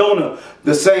same, Jonah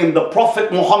the same, the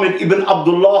Prophet Muhammad ibn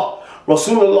Abdullah,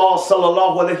 Rasulullah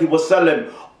sallallahu alaihi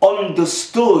wasallam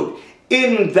understood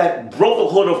in that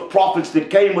brotherhood of prophets that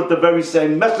came with the very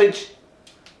same message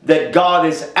that God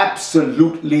is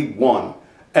absolutely one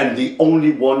and the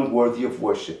only one worthy of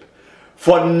worship.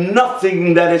 For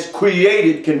nothing that is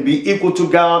created can be equal to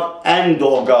God and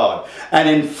or God. And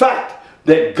in fact,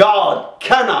 that God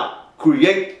cannot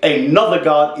create another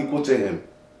God equal to him.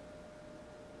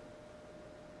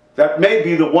 That may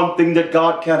be the one thing that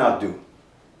God cannot do.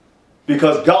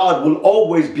 Because God will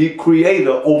always be creator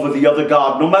over the other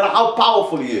God. No matter how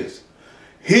powerful he is,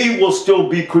 he will still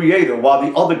be creator while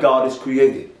the other God is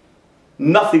created.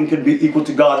 Nothing can be equal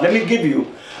to God. Let me give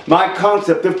you my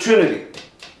concept of Trinity.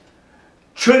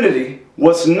 Trinity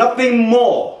was nothing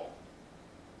more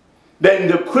than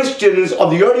the Christians of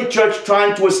the early church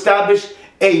trying to establish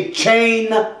a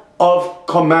chain of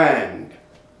command.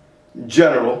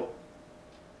 General,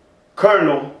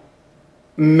 colonel,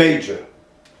 major.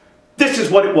 This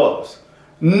is what it was.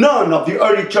 None of the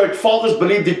early church fathers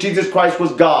believed that Jesus Christ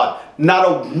was God. Not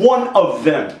a one of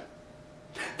them.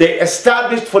 They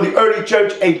established for the early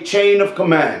church a chain of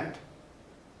command.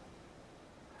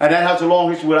 And that has a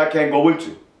long history that I can't go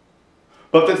into.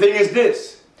 But the thing is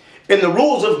this. In the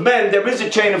rules of men, there is a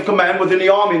chain of command within the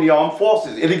army and the armed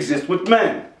forces. It exists with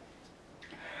men.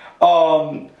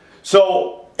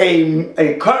 So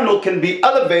a colonel can be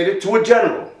elevated to a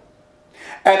general.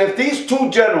 And if these two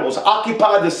generals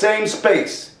occupy the same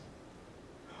space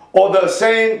or the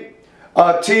same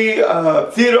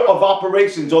theater of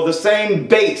operations or the same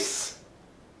base,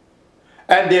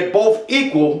 and they're both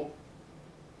equal,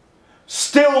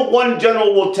 still one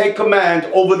general will take command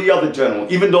over the other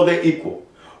general, even though they're equal.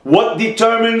 What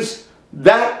determines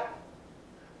that?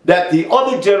 That the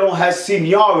other general has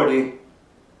seniority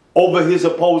over his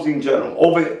opposing general,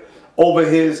 over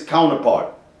his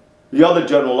counterpart, the other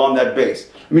general on that base.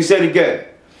 Let me say it again.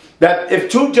 That if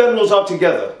two generals are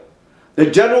together, the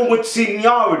general with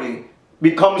seniority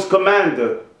becomes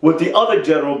commander, with the other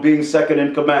general being second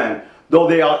in command, though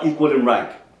they are equal in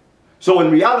rank. So in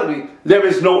reality, there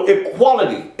is no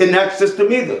equality in that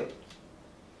system either.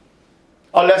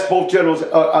 Unless both generals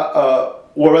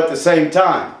were at the same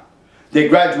time. They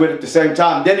graduate at the same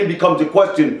time. Then it becomes a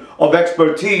question of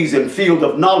expertise and field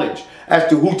of knowledge as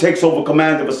to who takes over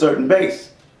command of a certain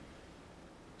base.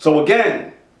 So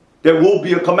again, there will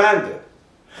be a commander.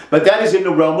 But that is in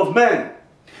the realm of men.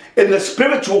 In the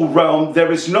spiritual realm,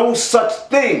 there is no such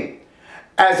thing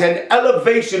as an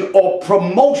elevation or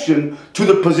promotion to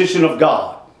the position of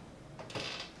God.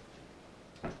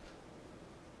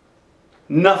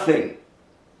 Nothing.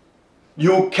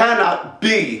 You cannot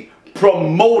be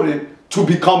promoted to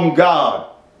become God.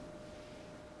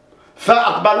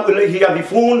 فَأَقْبَلُوا إِلَيْهِ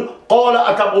يَذِفُونَ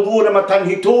قَالَ أَتَعْبُدُونَ مَا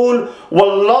تَنْحِتُونَ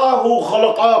وَاللَّهُ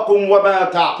خَلَقَكُمْ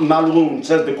وَمَا تَعْمَلُونَ,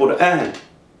 says the Quran.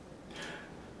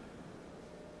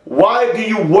 Why do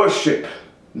you worship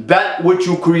that which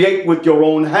you create with your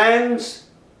own hands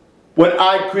when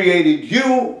I created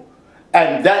you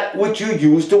and that which you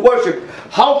use to worship?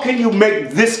 How can you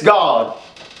make this God?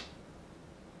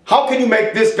 How can you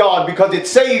make this God? Because it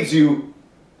saves you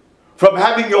from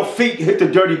having your feet hit the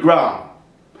dirty ground.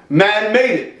 Man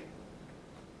made it.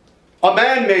 A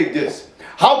man made this.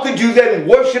 How could you then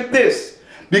worship this?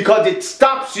 Because it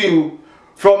stops you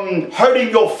from hurting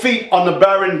your feet on the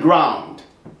barren ground.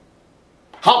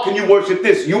 How can you worship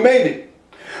this? You made it.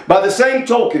 By the same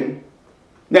token,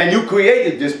 and you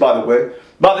created this, by the way,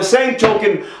 by the same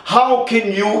token, how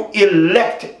can you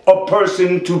elect a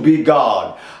person to be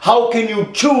God? How can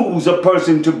you choose a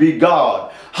person to be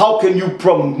God? How can you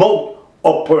promote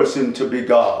a person to be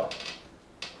God?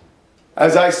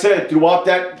 As I said throughout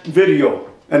that video,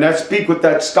 and I speak with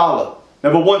that scholar,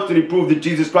 never once did he prove that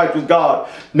Jesus Christ was God,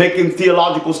 making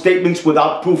theological statements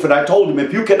without proof. And I told him,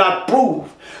 if you cannot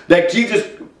prove that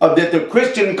that the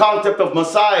Christian concept of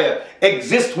Messiah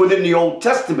exists within the Old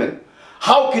Testament,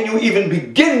 How can you even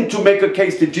begin to make a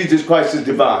case that Jesus Christ is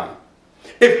divine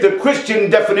if the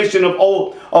Christian definition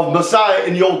of Messiah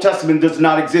in the Old Testament does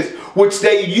not exist, which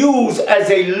they use as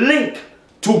a link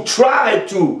to try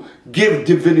to give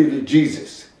divinity to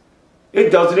Jesus?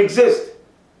 It doesn't exist.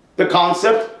 The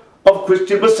concept of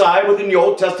Christian Messiah within the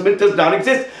Old Testament does not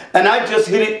exist. And I just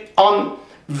hit it on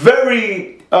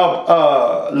very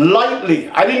lightly.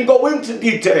 I didn't go into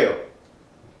detail.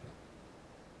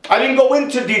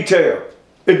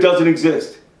 It doesn't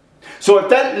exist. So if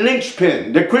that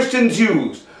linchpin that Christians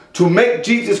use to make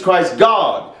Jesus Christ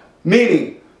God,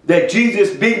 meaning that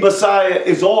Jesus being Messiah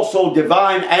is also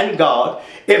divine and God,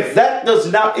 if that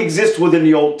does not exist within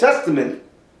the Old Testament,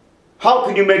 how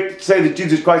can you say that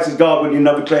Jesus Christ is God when you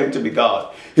never claimed to be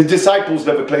God? His disciples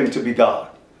never claimed to be God,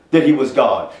 that he was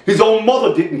God. His own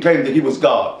mother didn't claim that he was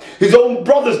God. His own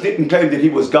brothers didn't claim that he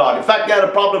was God. In fact, they had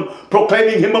a problem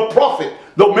proclaiming him a prophet,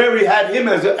 though Mary had him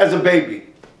as a baby.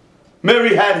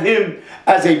 Mary had him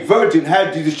as a virgin,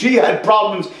 had Jesus. She had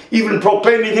problems even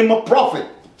proclaiming him a prophet.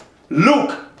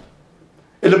 Luke,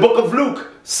 in the book of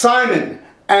Luke, Simon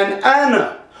and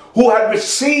Anna, who had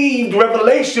received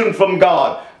revelation from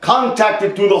God,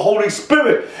 contacted through the Holy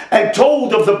Spirit and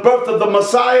told of the birth of the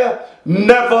Messiah,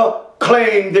 never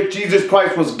claimed that Jesus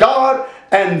Christ was God,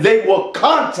 and they were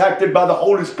contacted by the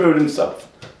Holy Spirit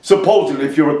himself. Supposedly,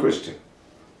 if you're a Christian.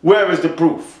 Where is the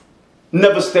proof?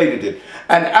 Never stated it.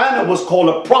 And Anna was called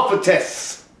a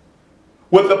prophetess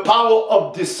with the power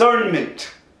of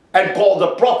discernment, and called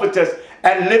a prophetess,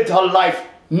 and lived her life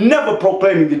never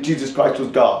proclaiming that Jesus Christ was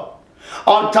God.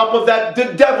 On top of that,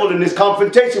 the devil in his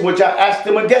confrontation, which I asked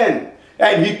him again,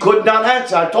 and he could not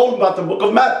answer. I told him about the book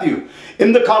of Matthew.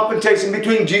 In the confrontation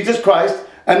between Jesus Christ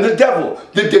and the devil,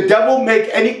 did the devil make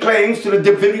any claims to the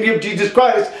divinity of Jesus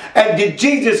Christ? And did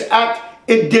Jesus act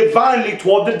divinely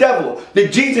toward the devil?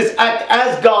 Did Jesus act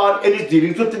as God in his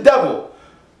dealings with the devil?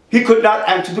 He could not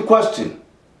answer the question.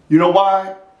 You know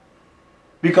why?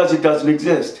 Because it doesn't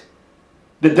exist.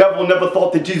 The devil never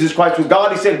thought that Jesus Christ was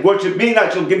God. He said, worship me and I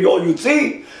shall give you all you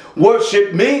see.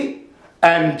 Worship me.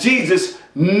 And Jesus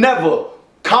never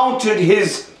countered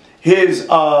the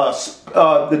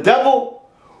devil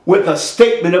with a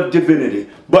statement of divinity,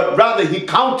 but rather he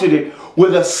countered it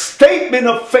with a statement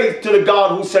of faith to the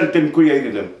God who sent him,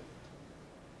 created him.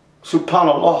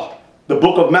 SubhanAllah. The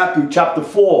book of Matthew chapter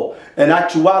 4 in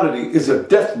actuality is a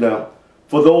death knell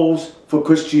for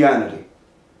Christianity.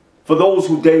 For those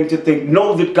who deign to think,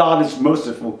 know that God is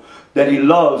merciful, that he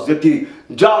loves, that the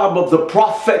job of the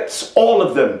prophets, all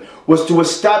of them, was to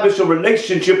establish a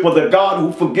relationship with a God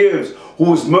who forgives,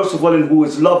 who is merciful and who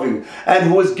is loving, and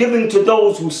who is giving to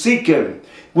those who seek him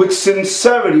with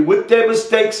sincerity, with their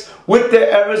mistakes, with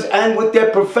their errors, and with their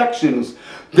perfections,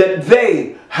 that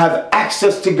they have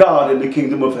access to God in the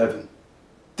kingdom of heaven.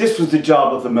 This was the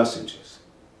job of the messengers.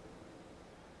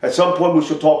 At some point we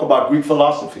shall talk about Greek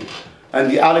philosophy and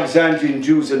the Alexandrian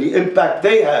Jews and the impact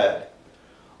they had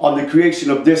on the creation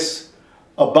of this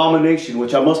abomination,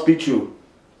 which I must be true.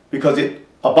 Because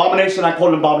abomination, I call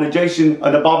it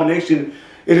an abomination,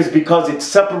 it is because it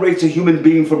separates a human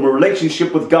being from a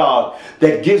relationship with God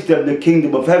that gives them the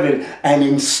kingdom of heaven, and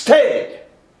instead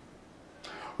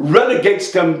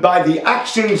relegates them by the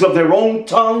actions of their own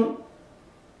tongue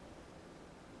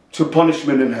to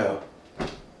punishment in hell.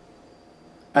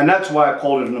 And that's why I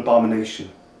call it an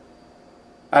abomination.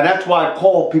 And that's why I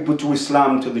call people to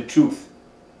Islam, to the truth.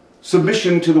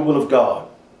 Submission to the will of God.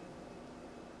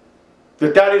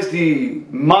 That is the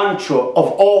mantra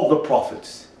of all the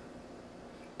prophets.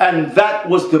 And that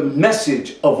was the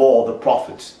message of all the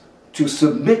prophets. To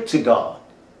submit to God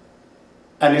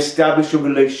and establish a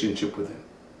relationship with him.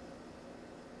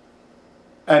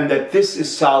 And that this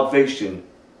is salvation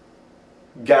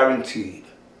guaranteed.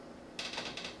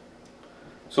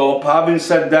 So having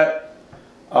said that,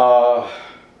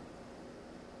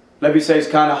 let me say it's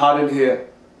kind of hot in here.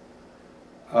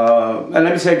 And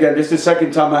let me say again, this is the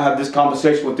second time I have this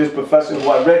conversation with this professor who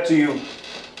I read to you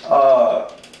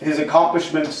his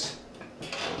accomplishments.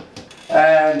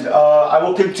 And I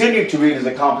will continue to read his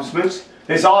accomplishments.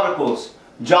 His articles,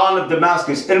 John of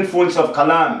Damascus, Influence of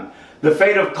Kalam, The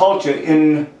Fate of Culture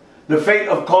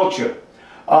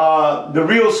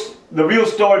the real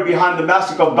story behind the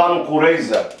massacre of Banu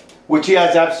Qurayza, which he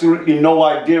has absolutely no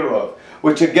idea of,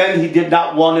 which again he did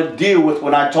not want to deal with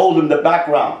when I told him the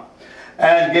background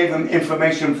and gave him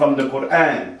information from the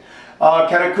Quran.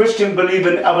 Can a Christian believe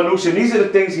in evolution? These are the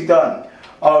things he done.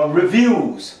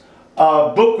 Reviews,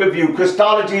 book review,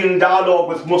 Christology in Dialogue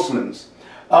with Muslims,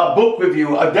 book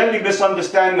review, A Deadly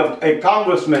Misunderstanding of a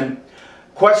Congressman,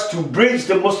 Quest to Bridge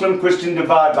the Muslim-Christian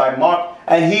Divide by Mark,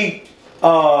 and he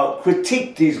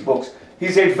critiqued these books.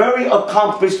 He's a very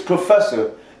accomplished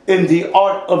professor in the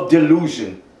art of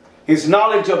delusion. His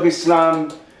knowledge of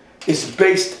Islam is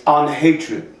based on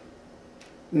hatred,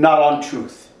 not on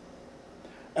truth.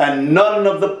 And none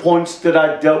of the points that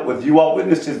I dealt with, you are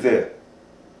witnesses there,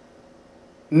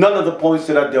 none of the points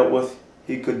that I dealt with,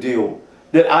 he could deal.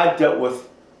 That I dealt with,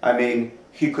 I mean,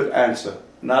 he could answer.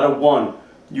 Not a one.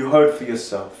 You heard for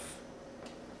yourself.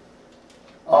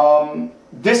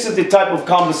 This is the type of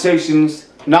conversations,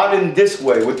 not in this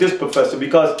way with this professor,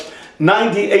 because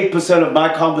 98% of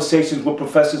my conversations with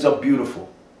professors are beautiful.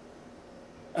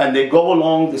 And they go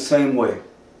along the same way.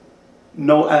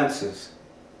 No answers.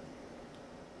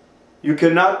 You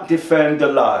cannot defend a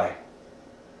lie.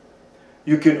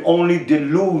 You can only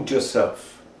delude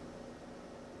yourself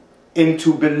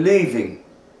into believing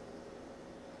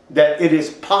that it is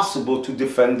possible to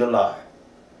defend a lie.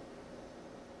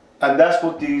 And that's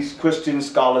what these Christian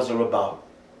scholars are about.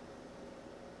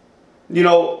 You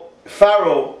know,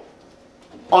 Pharaoh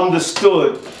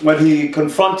understood when he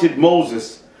confronted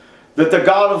Moses that the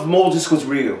God of Moses was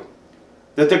real,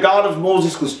 that the God of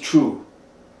Moses was true,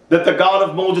 that the God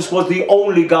of Moses was the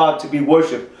only God to be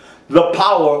worshipped, the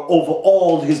power over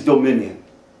all his dominion.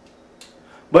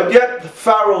 But yet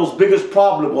Pharaoh's biggest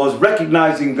problem was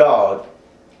recognizing God,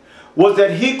 was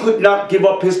that he could not give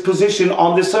up his position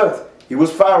on this earth. He was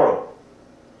Pharaoh.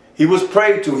 He was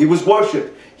prayed to. He was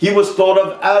worshipped. He was thought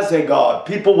of as a god.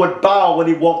 People would bow when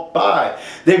he walked by.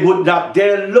 They would not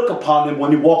dare look upon him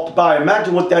when he walked by.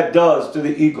 Imagine what that does to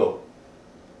the ego.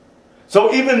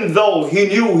 So even though he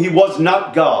knew he was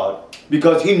not God,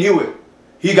 because he knew it,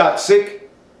 he got sick,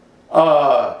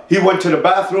 he went to the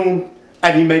bathroom,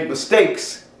 and he made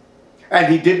mistakes,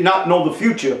 and he did not know the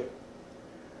future.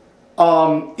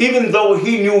 Even though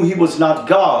he knew he was not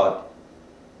God,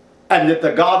 and that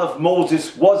the God of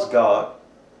Moses was God,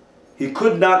 he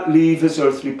could not leave his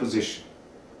earthly position.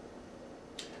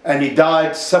 And he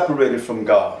died separated from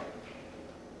God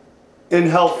in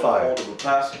hellfire.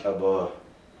 Of a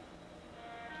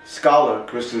scholar,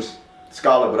 Christian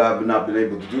scholar, but I have not been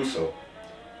able to do so.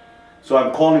 So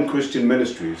I'm calling Christian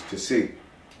ministries to see,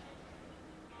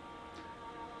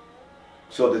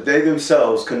 so that they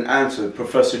themselves can answer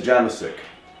Professor Janicek.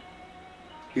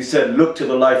 He said, look to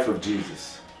the life of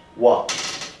Jesus. What?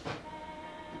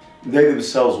 They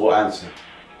themselves will answer.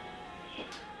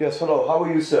 Yes, hello. How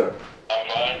are you, sir? I'm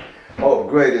fine. Oh,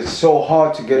 great. It's so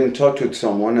hard to get in touch with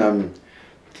someone.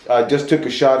 I just took a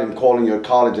shot in calling your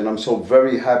college, and I'm so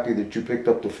very happy that you picked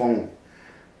up the phone.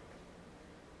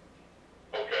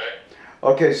 Okay.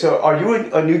 Okay, so are you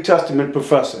a New Testament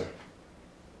professor?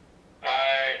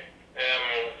 I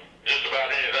am just about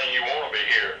anything you want to be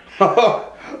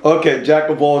here. Okay, jack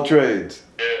of all trades.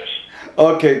 Yes.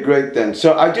 Okay, great then.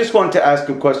 So I just want to ask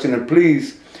a question, and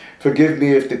please forgive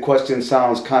me if the question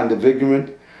sounds kind of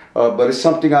ignorant, but it's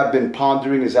something I've been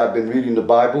pondering as I've been reading the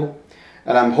Bible,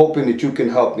 and I'm hoping that you can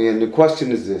help me. And the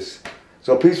question is this,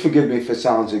 so please forgive me if it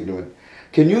sounds ignorant.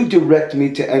 Can you direct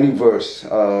me to any verse,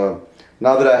 now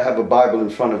that I have a Bible in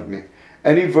front of me,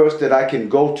 any verse that I can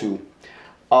go to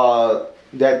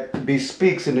that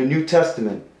bespeaks in the New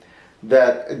Testament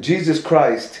that Jesus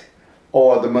Christ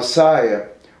or the Messiah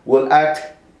will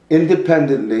act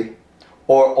independently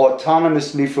or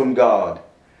autonomously from God,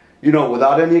 you know,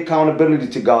 without any accountability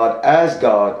to God, as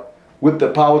God, with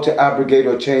the power to abrogate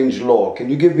or change law?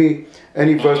 Can you give me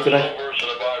any verse that I... There's no verse in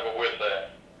the Bible with that.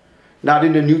 Not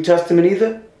in the New Testament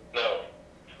either? No.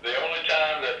 The only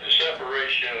time that the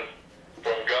separation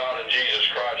from God and Jesus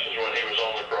Christ is when he was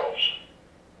on the cross.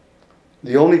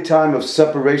 The only time of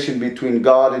separation between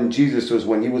God and Jesus was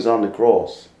when he was on the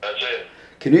cross. That's it.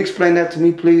 Can you explain that to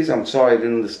me, please? I'm sorry, I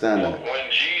didn't understand that. When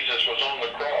Jesus was on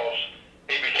the cross,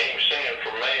 he became sin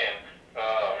for man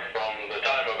from the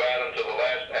time of Adam to the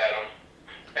last Adam.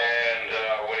 And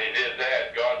when he did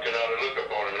that, God could not look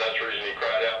upon him. That's the reason he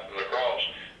cried out from the cross,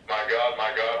 my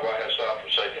God, why hast thou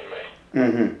forsaken me?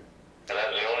 Mm-hmm. And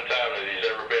that's the only time that he's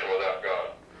ever been without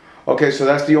God. Okay, so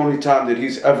that's the only time that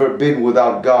he's ever been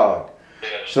without God.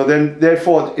 Yes. So then,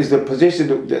 therefore, is the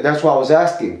position, that's why I was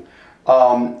asking.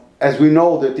 As we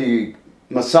know that the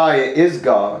Messiah is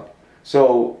God,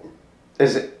 so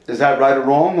is that right or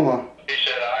wrong? Or? He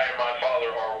said, I and my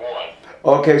Father are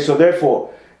one. Okay, so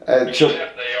therefore... Except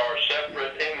they are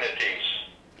separate entities.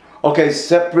 Okay,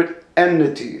 separate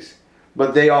entities,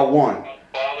 but they are one.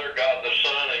 Father, God the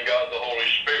Son, and God the Holy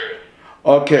Spirit.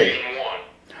 Okay. Being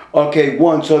one. Okay,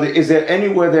 one. So is there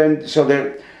anywhere then, so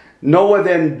there, nowhere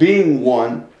then being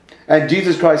one, and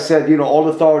Jesus Christ said, you know, all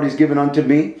authority is given unto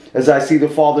me. As I see the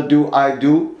Father do, I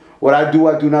do. What I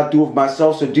do not do of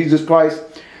myself. So Jesus Christ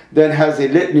then has a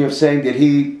litany of saying that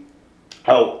he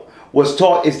was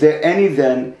taught, is there any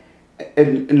then,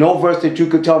 in no verse that you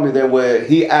could tell me then where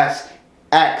he acts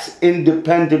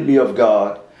independently of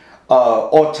God,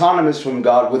 autonomous from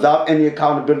God, without any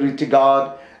accountability to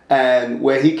God, and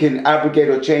where he can abrogate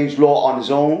or change law on his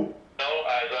own? No,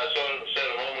 as I said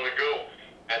a moment ago,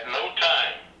 at no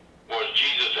time was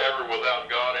Jesus ever without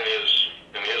God in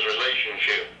his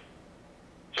relationship.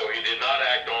 So he did not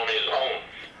act on his own.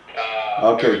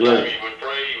 Okay, every great. time he would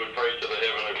pray to the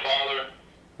Heavenly Father,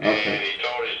 Okay. and he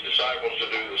taught his disciples to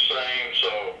do the same.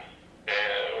 So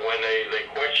when they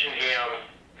question him,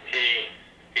 he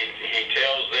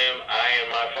tells them, "I and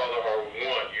my Father are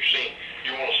one."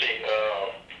 You want to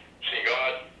see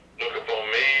God, look upon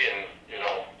me, and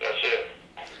that's it.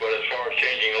 But as far as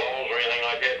changing laws or anything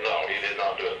like that, no, he did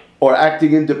not do it. Or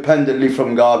acting independently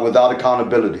from God without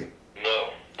accountability? No.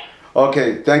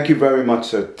 Okay, thank you very much,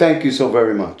 sir. Thank you so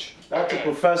very much. That's a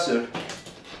professor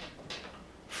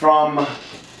from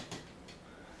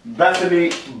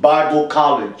Bethany Bible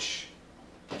College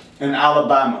in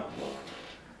Alabama.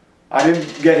 I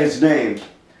didn't get his name,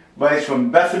 but he's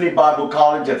from Bethany Bible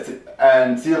College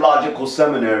and Theological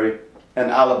Seminary in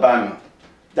Alabama.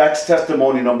 That's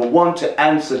testimony number one to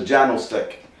answer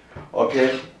Janostek.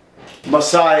 Okay?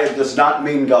 Messiah does not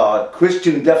mean God.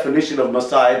 Christian definition of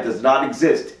Messiah does not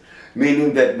exist,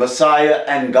 meaning that Messiah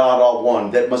and God are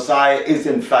one, that Messiah is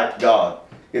in fact God.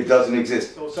 It doesn't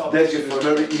exist. So salvation is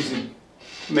very easy,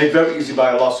 made very easy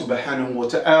by Allah subhanahu wa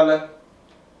ta'ala.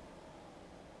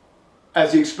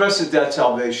 As he expresses that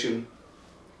salvation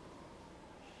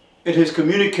in his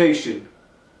communication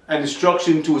and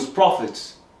instruction to his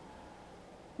prophets,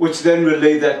 which then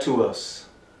relay that to us.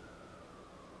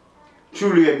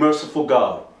 Truly a merciful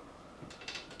God.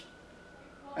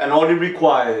 And all he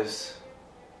requires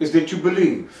is that you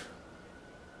believe.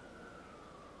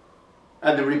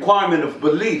 And the requirement of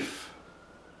belief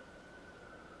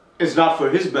is not for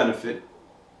his benefit,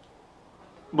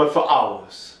 but for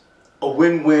ours. A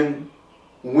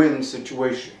win-win-win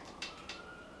situation.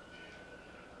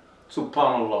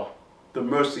 Subhanallah, the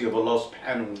mercy of Allah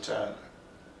subhanahu wa ta'ala.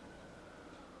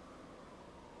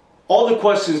 All the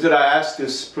questions that I asked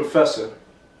this professor,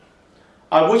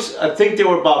 I think there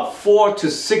were about 4 to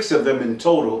 6 of them in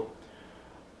total,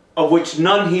 of which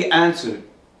none he answered,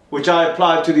 which I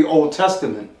applied to the Old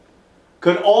Testament,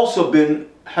 could also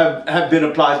have been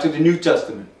applied to the New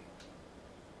Testament.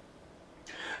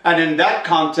 And in that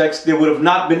context, they would have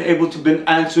not been able to be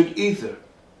answered either.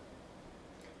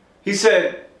 He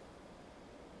said,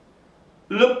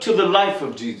 look to the life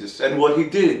of Jesus and what he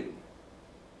did.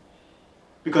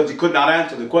 Because he could not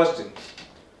answer the questions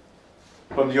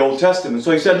from the Old Testament.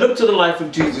 So he said, look to the life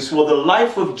of Jesus. Well, the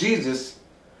life of Jesus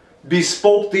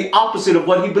bespoke the opposite of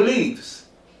what he believes.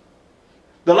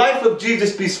 The life of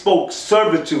Jesus bespoke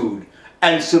servitude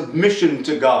and submission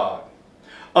to God,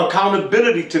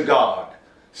 accountability to God,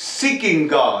 seeking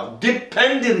God,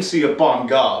 dependency upon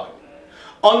God,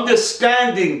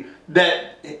 understanding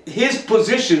that his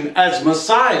position as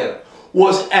Messiah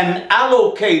was an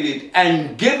allocated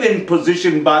and given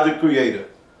position by the Creator.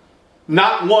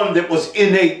 Not one that was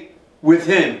innate with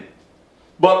him,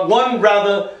 but one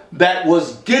rather that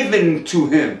was given to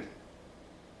him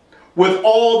with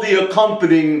all the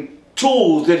accompanying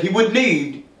tools that he would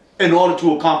need in order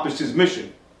to accomplish his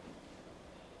mission.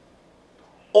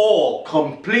 All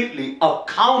completely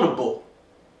accountable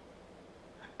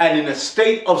and in a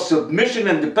state of submission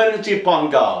and dependency upon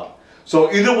God.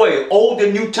 So either way, Old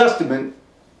and New Testament,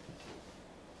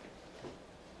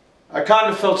 I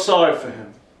kind of felt sorry for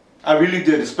him. I really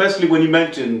did, especially when he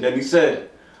mentioned and he said,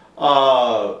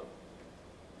 I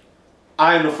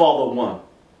and the Father one.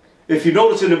 If you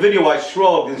notice in the video, I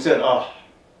shrugged and said,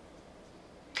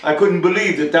 I couldn't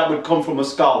believe that that would come from a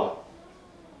scholar.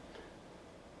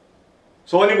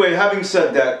 So anyway, having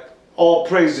said that, all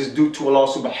praise is due to Allah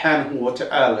subhanahu wa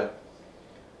ta'ala.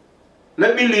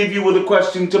 Let me leave you with a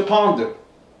question to ponder.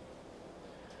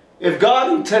 If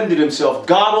God intended himself,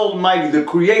 God Almighty, the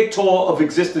creator of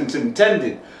existence,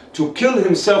 intended to kill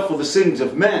himself for the sins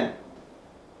of men,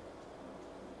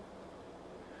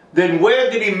 then where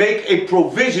did he make a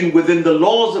provision within the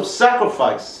laws of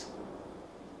sacrifice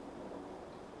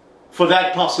for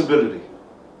that possibility?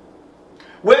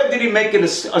 Where did he make it a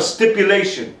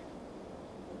stipulation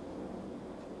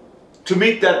to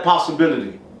meet that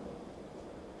possibility?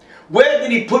 Where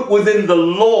did he put within the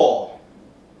law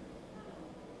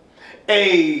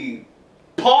a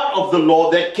part of the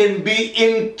law that can be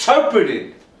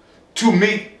interpreted to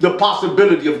meet the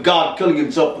possibility of God killing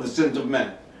himself for the sins of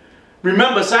men?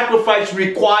 Remember, sacrifice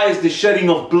requires the shedding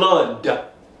of blood.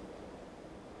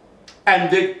 And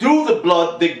through the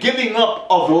blood, the giving up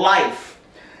of life.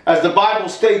 As the Bible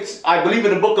states, I believe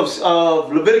in the book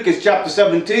of Leviticus chapter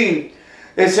 17,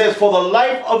 it says, for the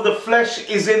life of the flesh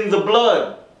is in the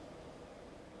blood.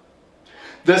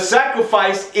 The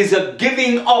sacrifice is a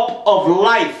giving up of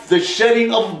life, the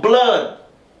shedding of blood.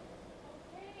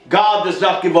 God does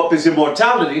not give up his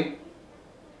immortality,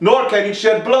 nor can he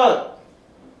shed blood.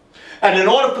 And in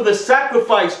order for the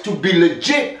sacrifice to be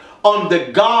legit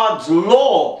under God's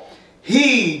law,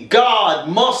 he, God,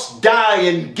 must die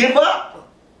and give up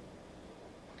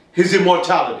his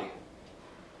immortality.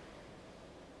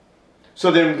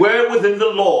 So then where within the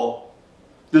law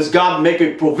does God make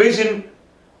a provision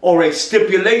or a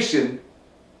stipulation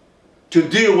to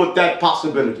deal with that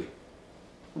possibility?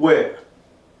 Where?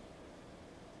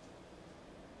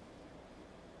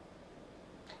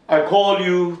 I call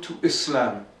you to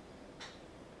Islam.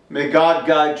 May God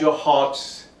guide your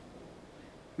hearts.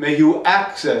 May you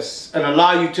access and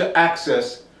allow you to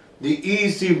access the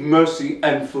easy mercy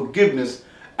and forgiveness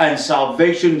and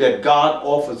salvation that God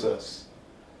offers us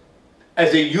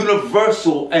as a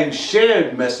universal and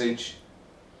shared message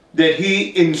that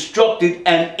he instructed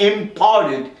and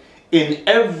imparted in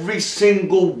every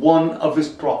single one of his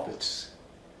prophets.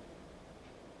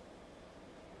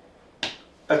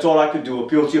 That's all I could do.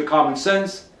 Appeal to your common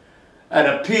sense and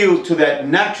appeal to that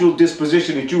natural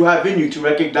disposition that you have in you to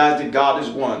recognize that God is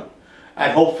one,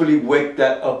 and hopefully wake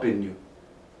that up in you.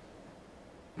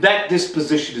 That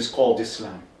disposition is called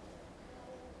Islam.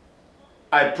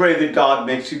 I pray that God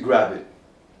makes you grab it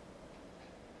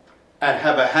and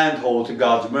have a handhold to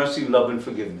God's mercy, love, and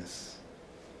forgiveness.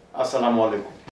 Assalamu alaikum.